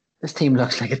this team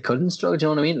looks like it couldn't struggle. Do you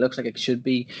know what I mean? It looks like it should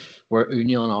be where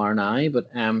Union are now, but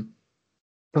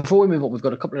before we move on, we've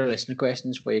got a couple of listener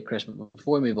questions for you, Chris. But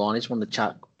before we move on, I just wanted to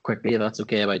chat quickly, if that's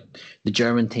okay, about the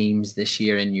German teams this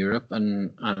year in Europe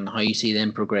and how you see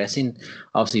them progressing.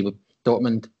 Obviously, with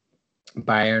Dortmund,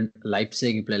 Bayern,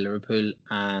 Leipzig, Liverpool,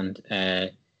 and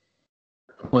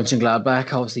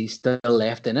Mönchengladbach obviously still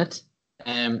left in it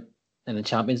in the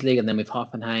Champions League, and then we've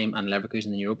Hoffenheim and Leverkusen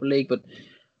in the Europa League. But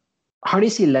how do you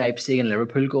see Leipzig and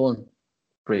Liverpool going?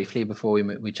 Briefly, before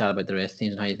we chat about the rest of the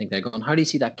teams and how you think they're going, how do you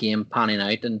see that game panning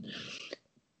out? And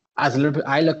as a Liverpool,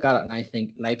 I look at it and I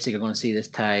think Leipzig are going to see this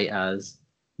tie as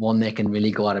one they can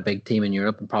really go at a big team in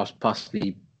Europe and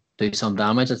possibly do some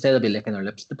damage. I'd say they'll be licking their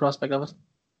lips at the prospect of it.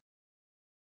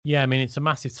 Yeah, I mean, it's a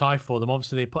massive tie for them.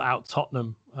 Obviously, they put out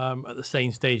Tottenham at the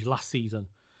same stage last season,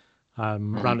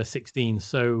 round of 16.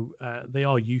 So they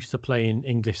are used to playing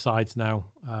English sides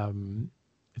now.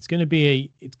 It's going to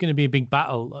be a big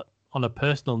battle. On a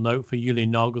personal note for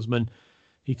Julian Nagelsmann,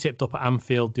 he tipped up at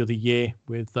Anfield the other year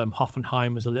with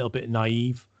Hoffenheim, was a little bit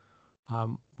naive,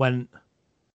 went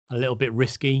a little bit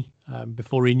risky.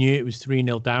 Before he knew it was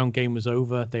 3-0 down, game was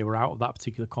over. They were out of that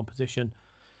particular competition.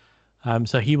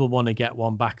 So he will want to get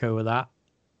one back over that.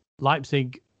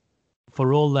 Leipzig,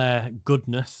 for all their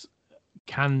goodness,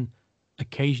 can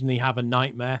occasionally have a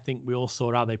nightmare. I think we all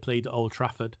saw how they played at Old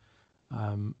Trafford.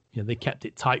 They kept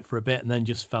it tight for a bit and then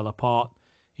just fell apart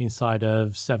inside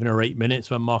of 7 or 8 minutes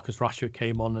when Marcus Rashford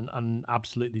came on and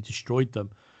absolutely destroyed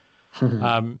them.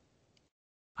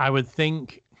 I would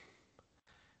think,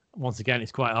 once again,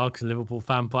 it's quite hard because I'm a Liverpool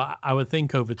fan, but I would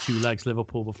think over 2 legs,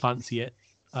 Liverpool will fancy it,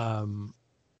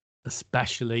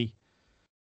 especially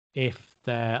if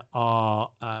there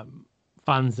are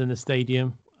fans in the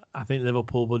stadium. I think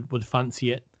Liverpool would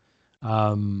fancy it.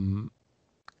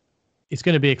 It's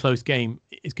going to be a close game.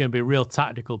 It's going to be a real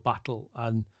tactical battle,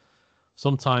 and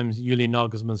sometimes Julian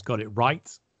Nagelsmann's got it right,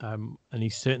 and he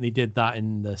certainly did that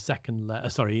in the second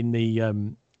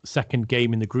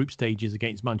game in the group stages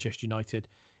against Manchester United.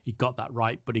 He got that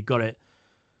right, but he got it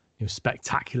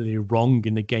spectacularly wrong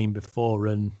in the game before.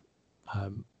 And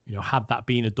had that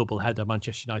been a double header,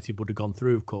 Manchester United would have gone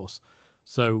through, of course.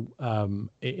 So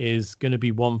it is going to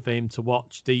be one for him to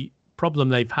watch. The problem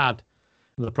they've had,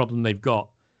 and the problem they've got,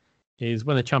 is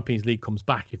when the Champions League comes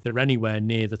back, if they're anywhere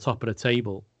near the top of the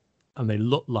table and they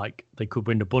look like they could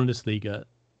win the Bundesliga,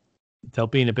 they'll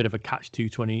be in a bit of a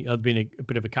catch-22. They'll be in a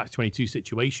bit of a catch-22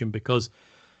 situation, because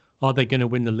are they going to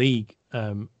win the league?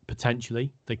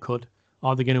 Potentially, they could.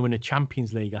 Are they going to win a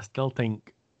Champions League? I still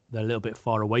think they're a little bit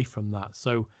far away from that.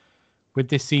 So with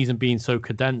this season being so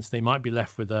condensed, they might be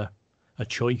left with a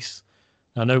choice.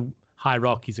 I know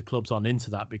hierarchies of clubs aren't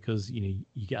into that, because you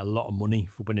get a lot of money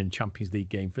for winning a Champions League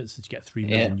game. For instance, you get 3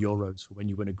 million euros for when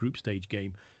you win a group stage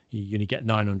game. you're going to get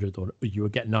 900 or you will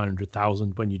get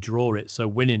 900,000 when you draw it. So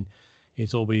winning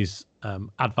is always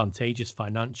advantageous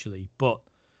financially. But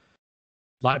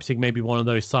Leipzig may be one of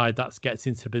those sides that gets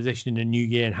into position in a new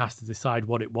year and has to decide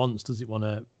what it wants. Does it want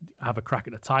to have a crack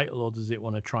at the title, or does it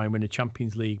want to try and win a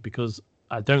Champions League? Because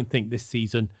I don't think this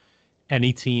season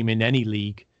any team in any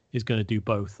league is going to do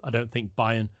both. I don't think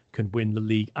Bayern can win the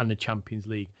league and the Champions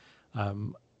League.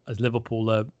 As Liverpool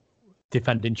are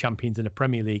defending champions in the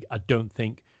Premier League, I don't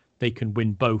think they can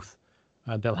win both.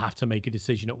 They'll have to make a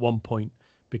decision at one point,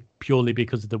 purely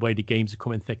because of the way the games are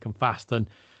coming thick and fast. And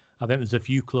I think there's a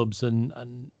few clubs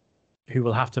and who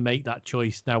will have to make that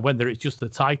choice. Now, whether it's just the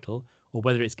title or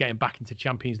whether it's getting back into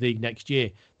Champions League next year,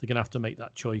 they're going to have to make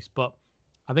that choice. But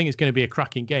I think it's going to be a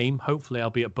cracking game. Hopefully, I'll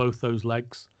be at both those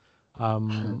legs,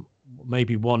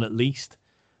 maybe one at least.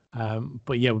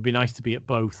 But yeah, it would be nice to be at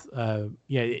both.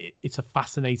 It's a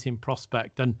fascinating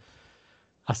prospect. And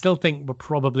I still think we're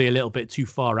probably a little bit too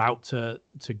far out to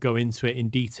go into it in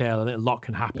detail. A lot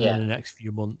can happen in the next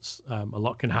few months. A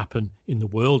lot can happen in the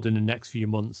world in the next few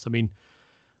months. I mean,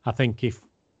 I think if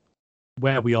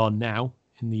where we are now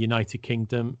in the United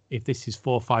Kingdom, if this is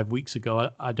 4 or 5 weeks ago,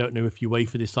 I don't know if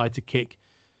UEFA decide to kick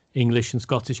English and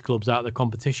Scottish clubs out of the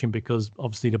competition, because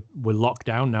obviously we're locked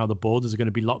down now. The borders are going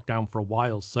to be locked down for a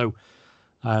while. So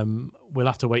we'll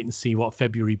have to wait and see what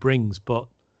February brings. But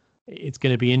it's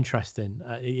going to be interesting.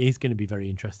 It is going to be very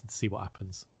interesting to see what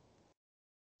happens.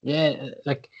 Yeah,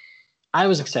 like I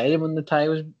was excited when the tie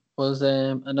was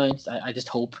announced. I just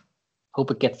hope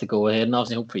it gets to go ahead, and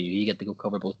obviously hope for you get to go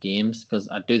cover both games, because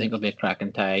I do think it'll be a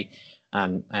cracking tie,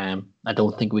 and I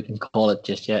don't think we can call it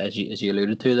just yet, as you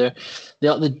alluded to there.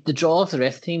 The draw of the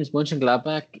rest teams,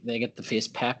 Mönchengladbach, they get to face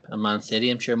Pep and Man City.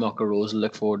 I'm sure Marco Rose will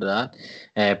look forward to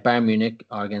that. Bayern Munich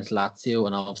are against Lazio,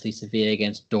 and obviously Sevilla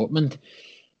against Dortmund.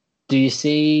 Do you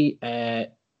see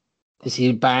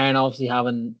Bayern obviously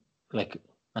having, like,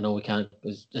 I know we can't,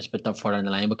 it's a bit up further down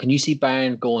the line, but can you see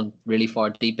Bayern going really far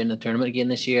deep in the tournament again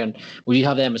this year? And would you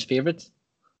have them as favourites?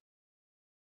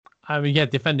 I mean, yeah,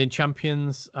 defending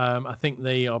champions. I think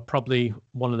they are probably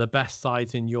one of the best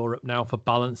sides in Europe now for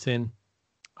balancing,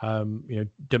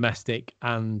 domestic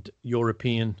and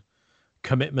European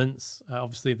commitments.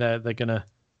 Obviously, they're going to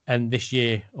end this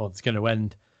year, or it's going to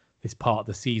end this part of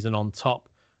the season on top,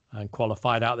 and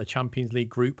qualified out of the Champions League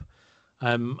group.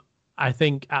 I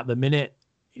think at the minute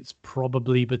it's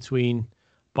probably between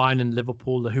Bayern and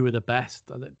Liverpool, who are the best.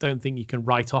 I don't think you can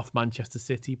write off Manchester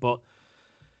City, but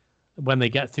when they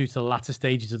get through to the latter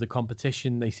stages of the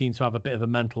competition, they seem to have a bit of a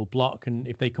mental block. And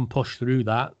if they can push through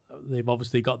that, they've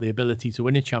obviously got the ability to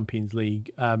win a Champions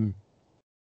League.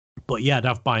 But yeah, I'd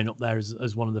have Bayern up there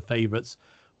as one of the favourites,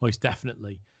 most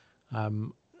definitely.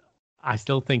 I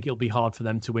still think it'll be hard for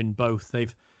them to win both.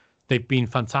 They've been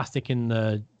fantastic in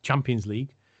the Champions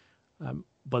League,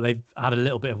 but they've had a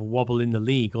little bit of a wobble in the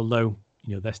league, although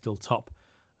they're still top.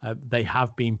 They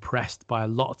have been pressed by a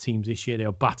lot of teams this year. They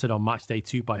were battered on match day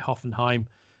 2 by Hoffenheim,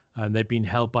 and they've been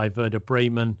held by Werder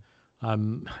Bremen.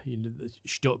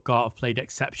 Stuttgart have played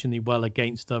exceptionally well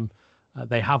against them.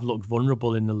 They have looked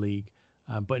vulnerable in the league,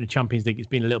 but in the Champions League, it's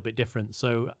been a little bit different.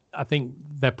 So I think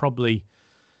they're probably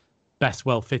best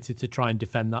well fitted to try and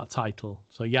defend that title.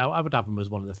 So yeah, I would have them as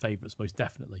one of the favourites, most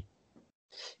definitely.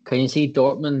 Can you see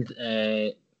Dortmund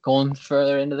going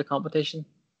further into the competition?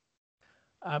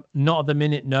 Not at the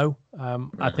minute, no.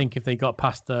 I think if they got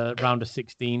past the round of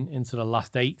 16 into the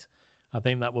last 8, I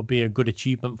think that would be a good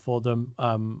achievement for them.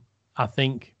 I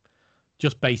think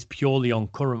just based purely on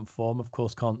current form, of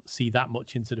course, can't see that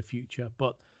much into the future,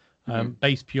 but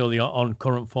based purely on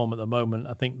current form at the moment,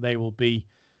 I think they will be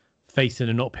facing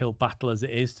an uphill battle as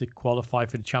it is to qualify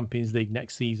for the Champions League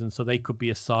next season. So they could be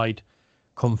a side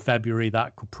come February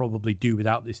that could probably do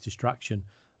without this distraction.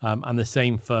 And the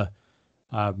same for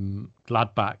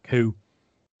Gladbach, who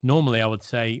normally I'd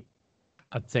say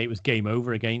it was game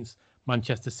over against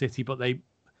Manchester City, but they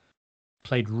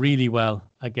played really well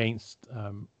against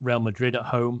Real Madrid at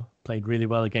home, played really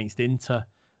well against Inter,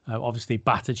 obviously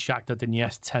battered Shakhtar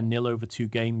Donetsk 10-0 over 2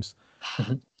 games.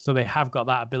 So they have got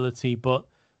that ability, but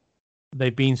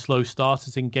they've been slow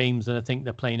starters in games, and I think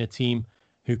they're playing a team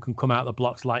who can come out of the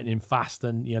blocks lightning fast,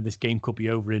 and this game could be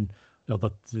over in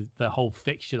the whole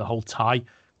fixture, the whole tie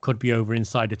could be over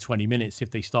inside of 20 minutes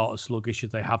if they start as sluggish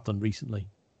as they have done recently.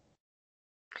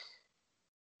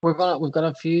 We've got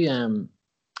a few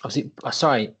obviously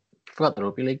forgot the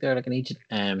rugby league there, like in Egypt,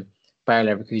 Bayer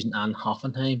Leverkusen and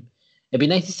Hoffenheim. It'd be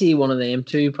nice to see one of them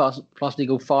two possibly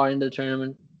go far into the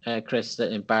tournament. Chris,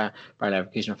 and Bayer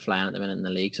Leverkusen are flying at the minute in the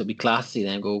league, so it'd be class to see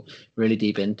them go really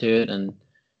deep into it and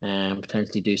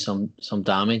potentially do some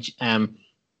damage.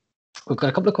 We've got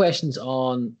a couple of questions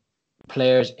on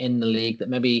players in the league that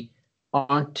maybe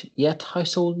aren't yet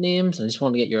household names. I just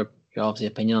want to get your obviously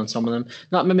opinion on some of them.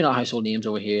 Maybe not household names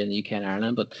over here in the UK and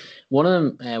Ireland, but one of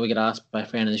them we got asked by a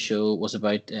friend of the show was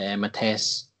about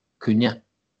Matheus Cunha.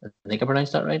 I think I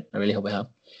pronounced that right. I really hope I have.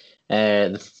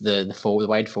 The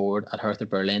wide forward at Hertha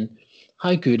Berlin.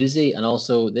 How good is he? And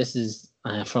also, this is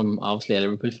from obviously a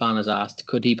Liverpool fan has asked,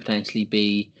 could he potentially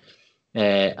be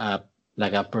a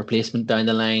replacement down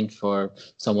the line for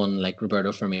someone like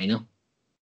Roberto Firmino?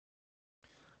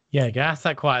 Yeah, I get asked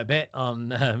that quite a bit on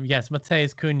yes,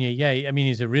 Matheus Cunha. Yeah, I mean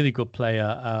he's a really good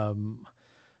player.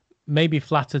 Maybe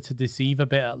flattered to deceive a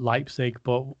bit at Leipzig,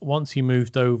 but once he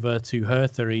moved over to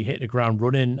Hertha, he hit the ground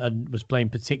running and was playing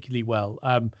particularly well.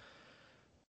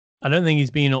 I don't think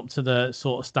he's been up to the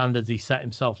sort of standards he set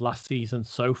himself last season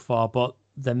so far, but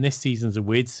then this season's a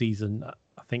weird season.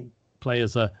 I think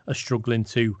players are struggling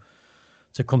to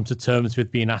come to terms with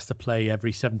being asked to play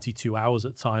every 72 hours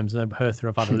at times. And Hertha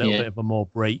have had a little bit of a more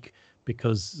break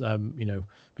because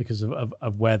because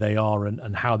of where they are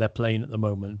and how they're playing at the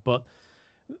moment. But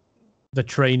the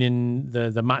training,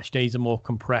 the match days are more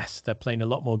compressed. They're playing a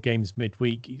lot more games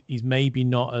midweek. He's maybe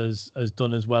not as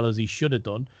done as well as he should have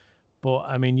done. But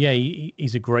I mean, yeah,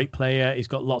 he's a great player. He's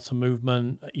got lots of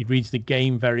movement. He reads the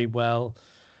game very well.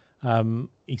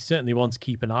 He's certainly one to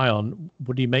keep an eye on.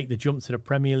 Would he make the jump to the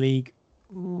Premier League?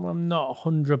 I'm not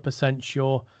 100%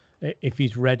 sure if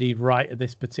he's ready right at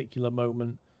this particular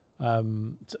moment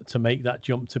to make that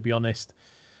jump, to be honest.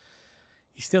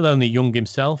 He's still only young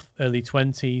himself, early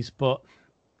 20s, but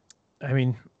I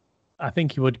mean, I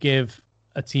think he would give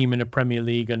a team in the Premier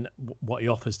League and what he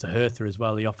offers to Hertha as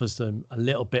well. He offers them a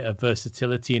little bit of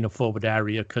versatility in a forward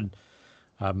area, can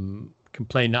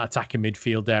play in that attacking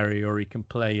midfield area, or he can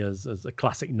play as a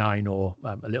classic 9 or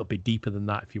a little bit deeper than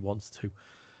that if he wants to.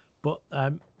 But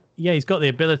yeah, he's got the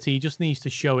ability. He just needs to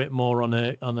show it more on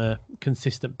a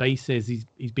consistent basis.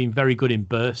 He's been very good in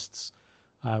bursts,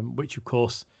 which of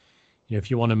course,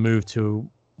 if you want to move to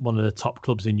one of the top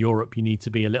clubs in Europe, you need to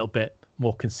be a little bit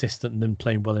more consistent than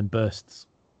playing well in bursts.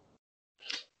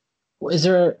 Is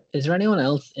there anyone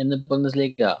else in the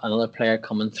Bundesliga, another player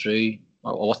coming through,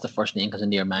 or what's the first name comes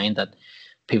into your mind that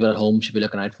people at home should be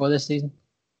looking out for this season?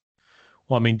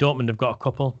 Well, I mean, Dortmund have got a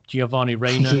couple. Giovanni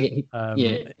Reina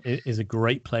is a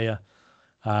great player.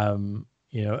 A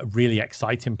really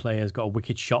exciting player. Has got a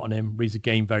wicked shot on him. Reads the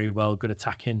game very well. Good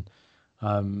attacking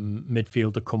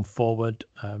midfielder. Come forward.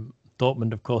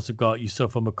 Dortmund, of course, have got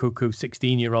Yusufa Moukoko,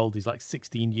 16-year-old. He's like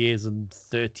 16 years and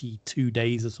 32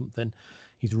 days or something.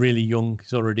 He's really young.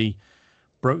 He's already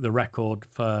broke the record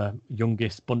for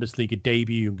youngest Bundesliga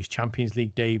debut, youngest Champions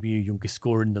League debut, youngest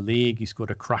scorer in the league. He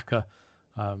scored a cracker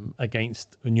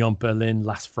against Union Berlin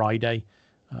last Friday.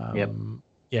 Yeah,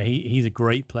 he's a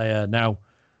great player. Now,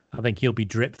 I think he'll be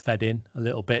drip fed in a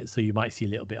little bit, so you might see a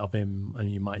little bit of him,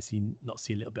 and you might not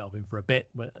see a little bit of him for a bit,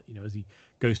 but as he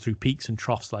goes through peaks and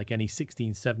troughs like any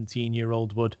 16,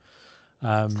 17-year-old would.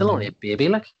 Still only a baby,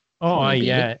 like.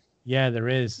 Yeah, there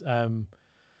is. I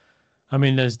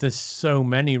mean, there's so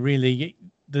many really.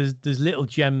 There's little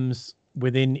gems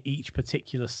within each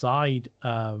particular side,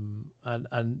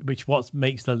 and which what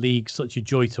makes the league such a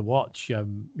joy to watch.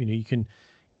 You can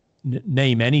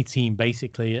name any team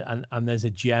basically, and there's a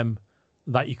gem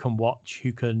that you can watch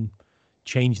who can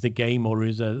change the game or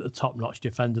is a top-notch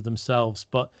defender themselves.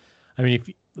 But I mean, if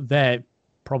they're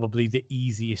probably the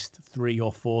easiest 3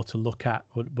 or 4 to look at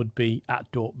would be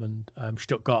at Dortmund.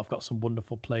 Stuttgart have got some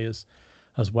wonderful players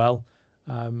as well.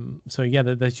 So yeah,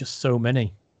 there's just so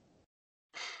many.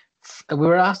 We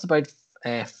were asked about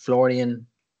Florian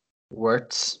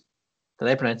Wirtz. Did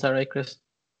I pronounce that right, Chris?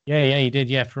 Yeah, he did.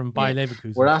 Yeah, from Bayer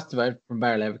Leverkusen. We're asked about from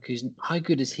Bayer Leverkusen. How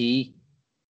good is he?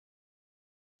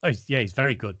 Oh, he's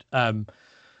very good.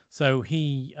 So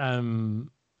he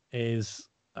is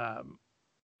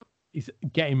he's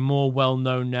getting more well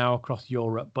known now across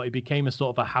Europe, but he became a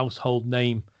sort of a household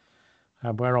name.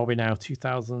 Where are we now?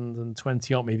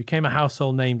 2020, aren't we? He became a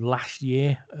household name last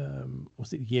year.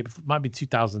 Was it the year before? Might be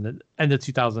end of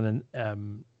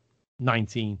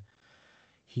 2019.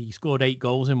 He scored 8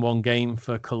 goals in one game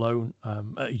for Cologne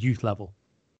at youth level.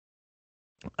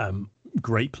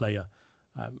 Great player.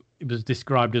 It was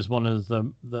described as one of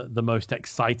the most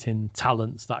exciting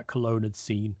talents that Cologne had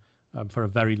seen for a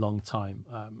very long time.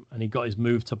 And he got his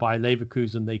move to Bayer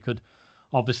Leverkusen. They could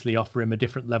obviously offer him a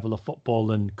different level of football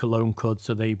than Cologne could,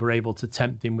 so they were able to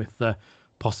tempt him with the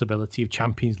possibility of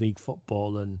Champions League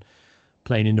football and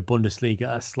playing in the Bundesliga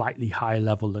at a slightly higher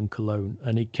level than Cologne.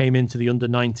 And he came into the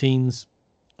under-19s,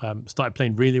 started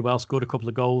playing really well, scored a couple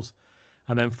of goals,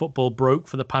 and then football broke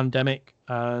for the pandemic,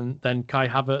 and then Kai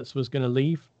Havertz was going to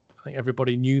leave. I think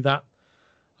everybody knew that.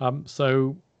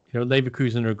 So,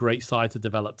 Leverkusen are a great side to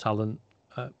develop talent.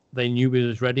 They knew he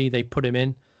was ready. They put him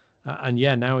in. And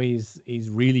yeah, now he's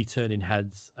really turning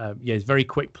heads. He's a very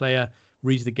quick player,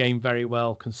 reads the game very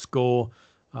well, can score,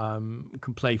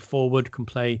 can play forward, can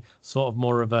play sort of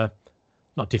more of a,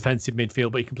 not defensive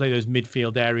midfield, but he can play those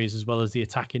midfield areas as well as the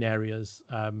attacking areas.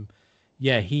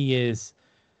 He is,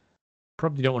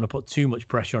 probably don't want to put too much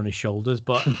pressure on his shoulders,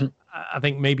 but I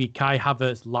think maybe Kai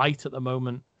Havertz light at the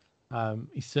moment.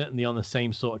 He's certainly on the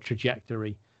same sort of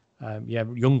trajectory.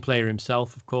 Young player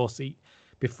himself, of course.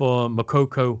 Before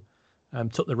Mokoko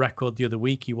took the record the other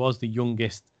week, he was the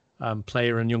youngest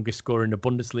player and youngest scorer in the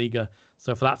Bundesliga.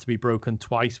 So for that to be broken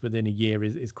twice within a year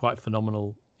is quite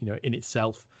phenomenal, in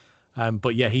itself.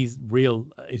 But yeah, he's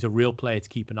a real player to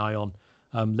keep an eye on.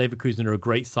 Leverkusen are a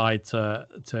great side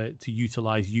to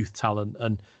utilize youth talent,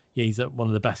 and yeah, he's at one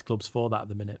of the best clubs for that at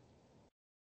the minute.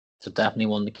 So definitely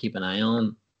one to keep an eye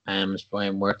on. Is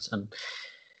Brian Wirtz. And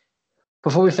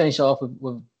before we finish off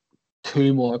with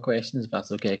two more questions, if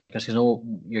that's okay, because I know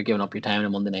you're giving up your time on a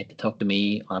Monday night to talk to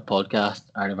me on a podcast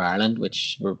out of Ireland,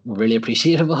 which we're really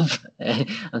appreciative of.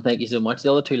 And thank you so much.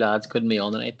 The other two lads couldn't be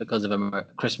on tonight because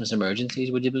of Christmas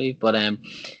emergencies, would you believe? But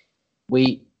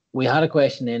we had a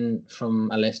question in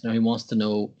from a listener who wants to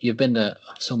know, you've been to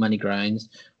so many grounds,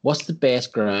 what's the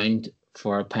best ground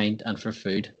for a pint and for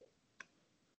food?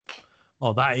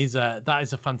 Oh, that is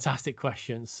a fantastic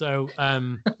question. So,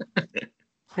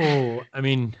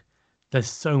 there's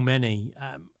so many.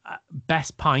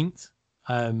 Best pint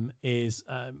is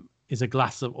a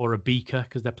glass of, or a beaker,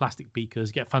 because they're plastic beakers.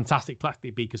 You get fantastic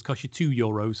plastic beakers, cost you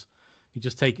 €2. You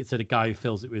just take it to the guy who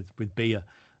fills it with beer,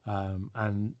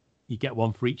 and you get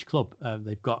one for each club.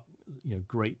 They've got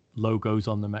great logos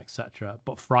on them, etc.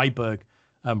 But Freiburg,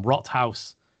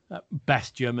 Rothaus,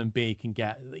 best German beer you can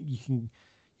get.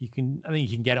 I think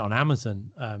you can get it on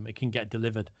Amazon. It can get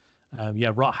delivered.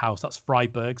 Rothaus, that's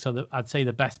Freiburg. So I'd say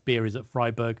the best beer is at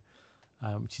Freiburg,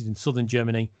 which is in southern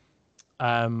Germany.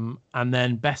 And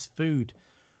then best food.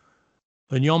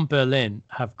 Union Berlin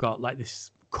have got like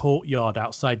this courtyard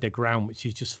outside their ground, which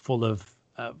is just full of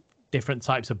different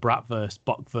types of bratwurst,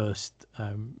 bockwurst,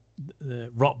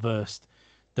 rotwurst,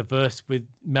 the wurst with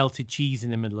melted cheese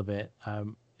in the middle of it.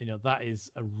 That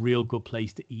is a real good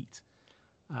place to eat.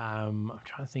 I'm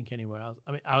trying to think anywhere else.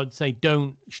 I would say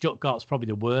Stuttgart's probably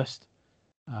the worst.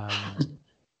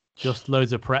 Just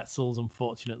loads of pretzels,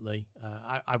 unfortunately.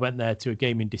 I went there to a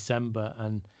game in December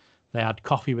and they had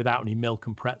coffee without any milk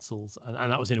and pretzels, and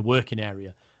that was in a working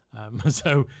area.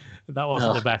 So that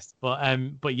wasn't the best.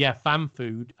 But yeah, fan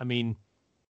food.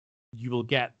 You will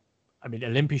get.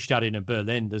 Olympiastadion in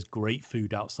Berlin, there's great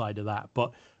food outside of that,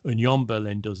 but Union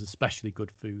Berlin does especially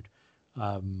good food.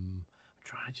 I'm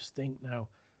trying to just think now.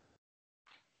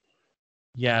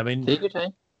 Yeah, take your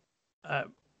time.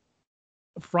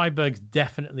 Freiburg's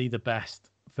definitely the best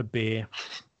for beer.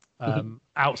 In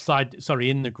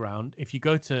the ground. If you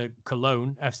go to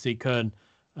Cologne, FC Köln,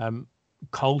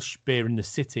 Kolsch beer in the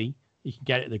city, you can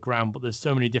get it at the ground, but there's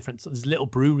so many there's little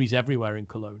breweries everywhere in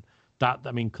Cologne.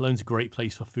 Cologne's a great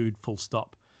place for food, full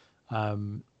stop.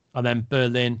 And then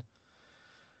Berlin,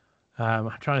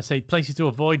 I'm trying to say places to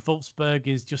avoid. Wolfsburg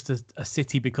is just a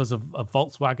city because of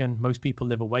Volkswagen. Most people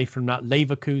live away from that.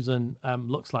 Leverkusen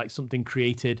looks like something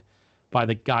created by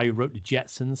the guy who wrote the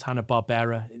Jetsons,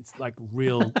 Hanna-Barbera. It's like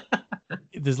real.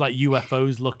 There's like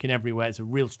UFOs looking everywhere. It's a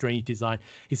real strange design.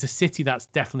 It's a city that's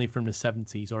definitely from the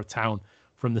 70s, or a town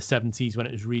from the 70s when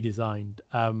it was redesigned.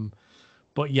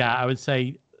 But yeah, I would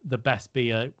say the best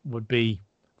beer would be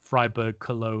Freiburg,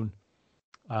 Cologne,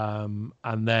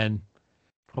 and then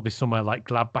probably somewhere like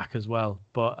Gladbach as well.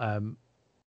 But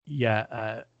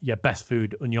best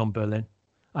food, Union Berlin.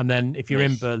 And then if you're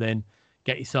in Berlin,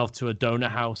 get yourself to a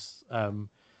donut house.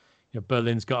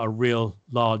 Berlin's got a real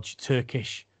large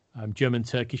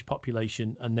German-Turkish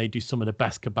population, and they do some of the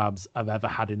best kebabs I've ever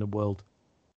had in the world.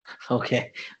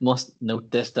 Okay, must note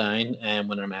this down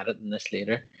when I'm editing this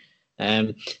later.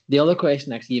 The other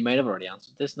question, actually, you might have already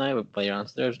answered this now by your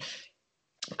answers.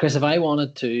 Chris, if I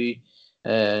wanted to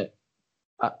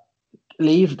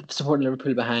leave supporting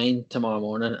Liverpool behind tomorrow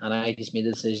morning, and I just made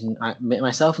the decision,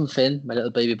 myself and Finn, my little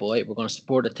baby boy, we're going to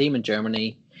support a team in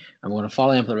Germany, and we're going to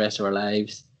follow them for the rest of our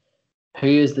lives. Who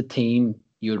is the team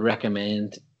you would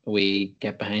recommend we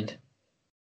get behind?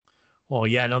 Oh,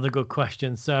 yeah, another good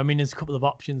question. So, there's a couple of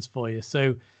options for you.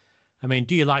 So,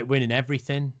 do you like winning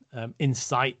everything in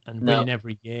sight and winning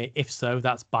every year? If so,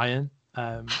 that's Bayern.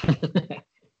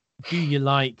 Do you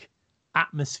like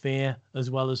atmosphere as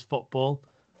well as football?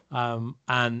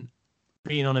 And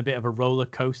being on a bit of a roller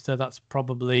coaster, that's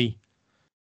probably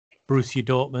Borussia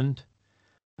Dortmund.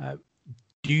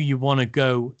 do you want to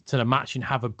go to the match and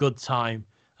have a good time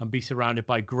and be surrounded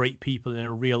by great people in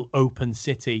a real open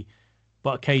city,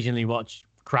 but occasionally watch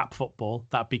crap football?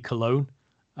 That'd be Cologne.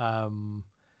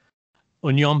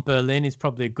 Union Berlin is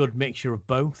probably a good mixture of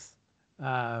both.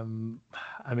 I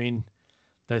mean,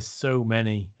 there's so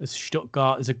many.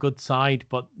 Stuttgart is a good side,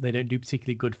 but they don't do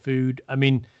particularly good food. I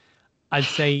mean, I'd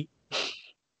say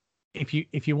if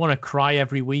you want to cry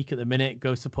every week at the minute,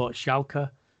 go support Schalke.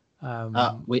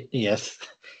 Yes.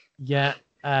 Yeah.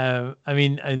 I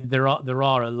mean, there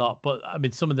are a lot, but I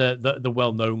mean, some of the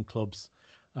well-known clubs,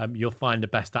 you'll find the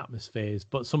best atmospheres.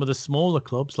 But some of the smaller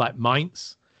clubs like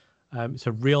Mainz, it's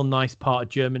a real nice part of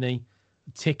Germany.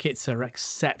 Tickets are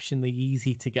exceptionally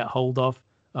easy to get hold of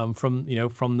from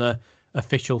the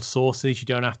official sources. You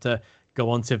don't have to go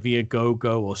onto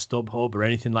Viagogo or StubHub or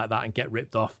anything like that and get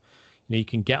ripped off. You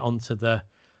can get onto the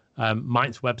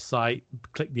Mainz website,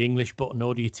 click the English button,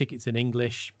 order your tickets in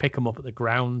English, pick them up at the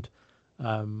ground.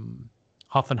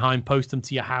 Hoffenheim post them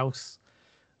to your house.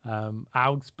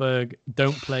 Augsburg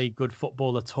don't play good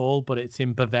football at all, but it's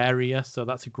in Bavaria, so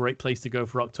that's a great place to go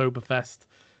for Oktoberfest.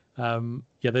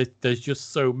 There's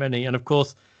just so many, and of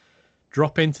course,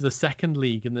 drop into the second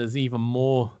league, and there's even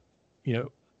more.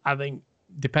 I think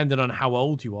depending on how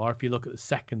old you are, if you look at the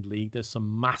second league, there's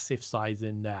some massive sides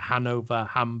in there. Hanover,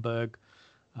 Hamburg.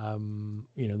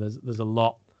 There's a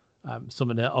lot. Some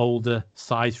of the older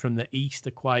sides from the east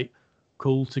are quite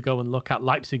cool to go and look at.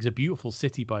 Leipzig's a beautiful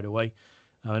city, by the way.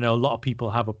 I know a lot of people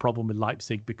have a problem with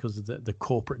Leipzig because of the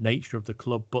corporate nature of the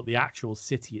club, but the actual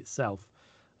city itself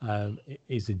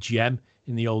is a gem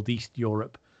in the old East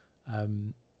Europe.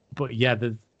 But yeah,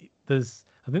 there's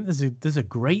a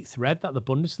great thread that the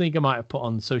Bundesliga might have put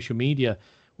on social media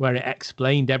where it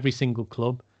explained every single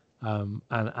club, and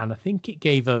I think it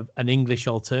gave an English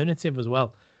alternative as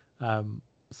well.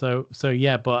 So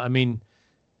yeah, but I mean,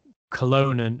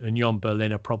 Cologne and Union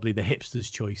Berlin are probably the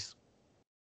hipster's choice.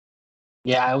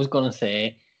 Yeah, I was gonna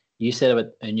say, you said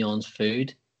about Union's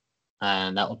food,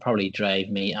 and that will probably drive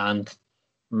me and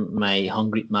my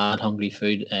hungry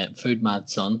food mad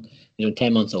son,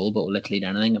 10 months old, but will literally eat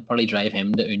anything. It'll probably drive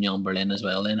him to Union Berlin as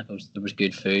well then if there was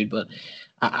good food. But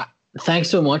thanks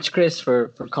so much, Chris, for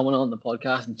coming on the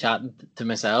podcast and chatting to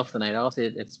myself the night off.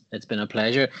 It's been a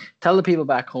pleasure. Tell the people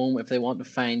back home if they want to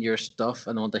find your stuff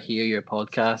and want to hear your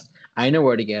podcast. I know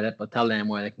where to get it, but tell them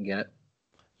where they can get it.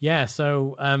 Yeah,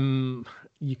 so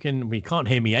we can't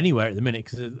hear me anywhere at the minute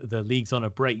because the league's on a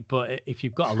break. But if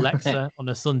you've got Alexa on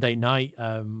a Sunday night,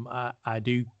 I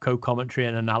do co-commentary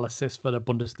and analysis for the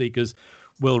Bundesliga's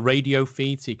World Radio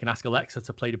feed, so you can ask Alexa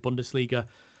to play the Bundesliga.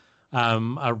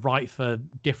 I write for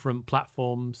different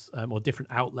platforms or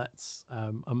different outlets.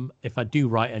 If I do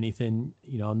write anything,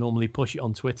 I'll normally push it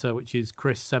on Twitter, which is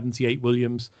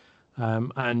Chris78Williams.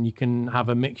 And you can have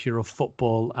a mixture of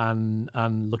football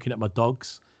and looking at my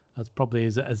dogs. That's probably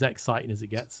as exciting as it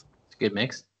gets. It's a good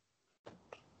mix.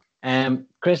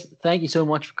 Chris, thank you so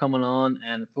much for coming on.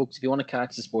 And folks, if you want to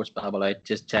catch the Sports Babble out,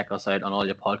 just check us out on all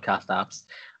your podcast apps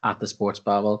at the Sports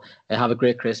Babble. Have a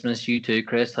great Christmas. You too,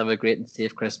 Chris. Have a great and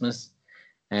safe Christmas.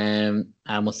 And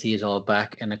we'll see you all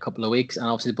back in a couple of weeks. And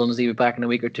obviously the Bundesliga will be back in a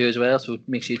week or two as well. So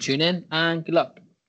make sure you tune in and good luck.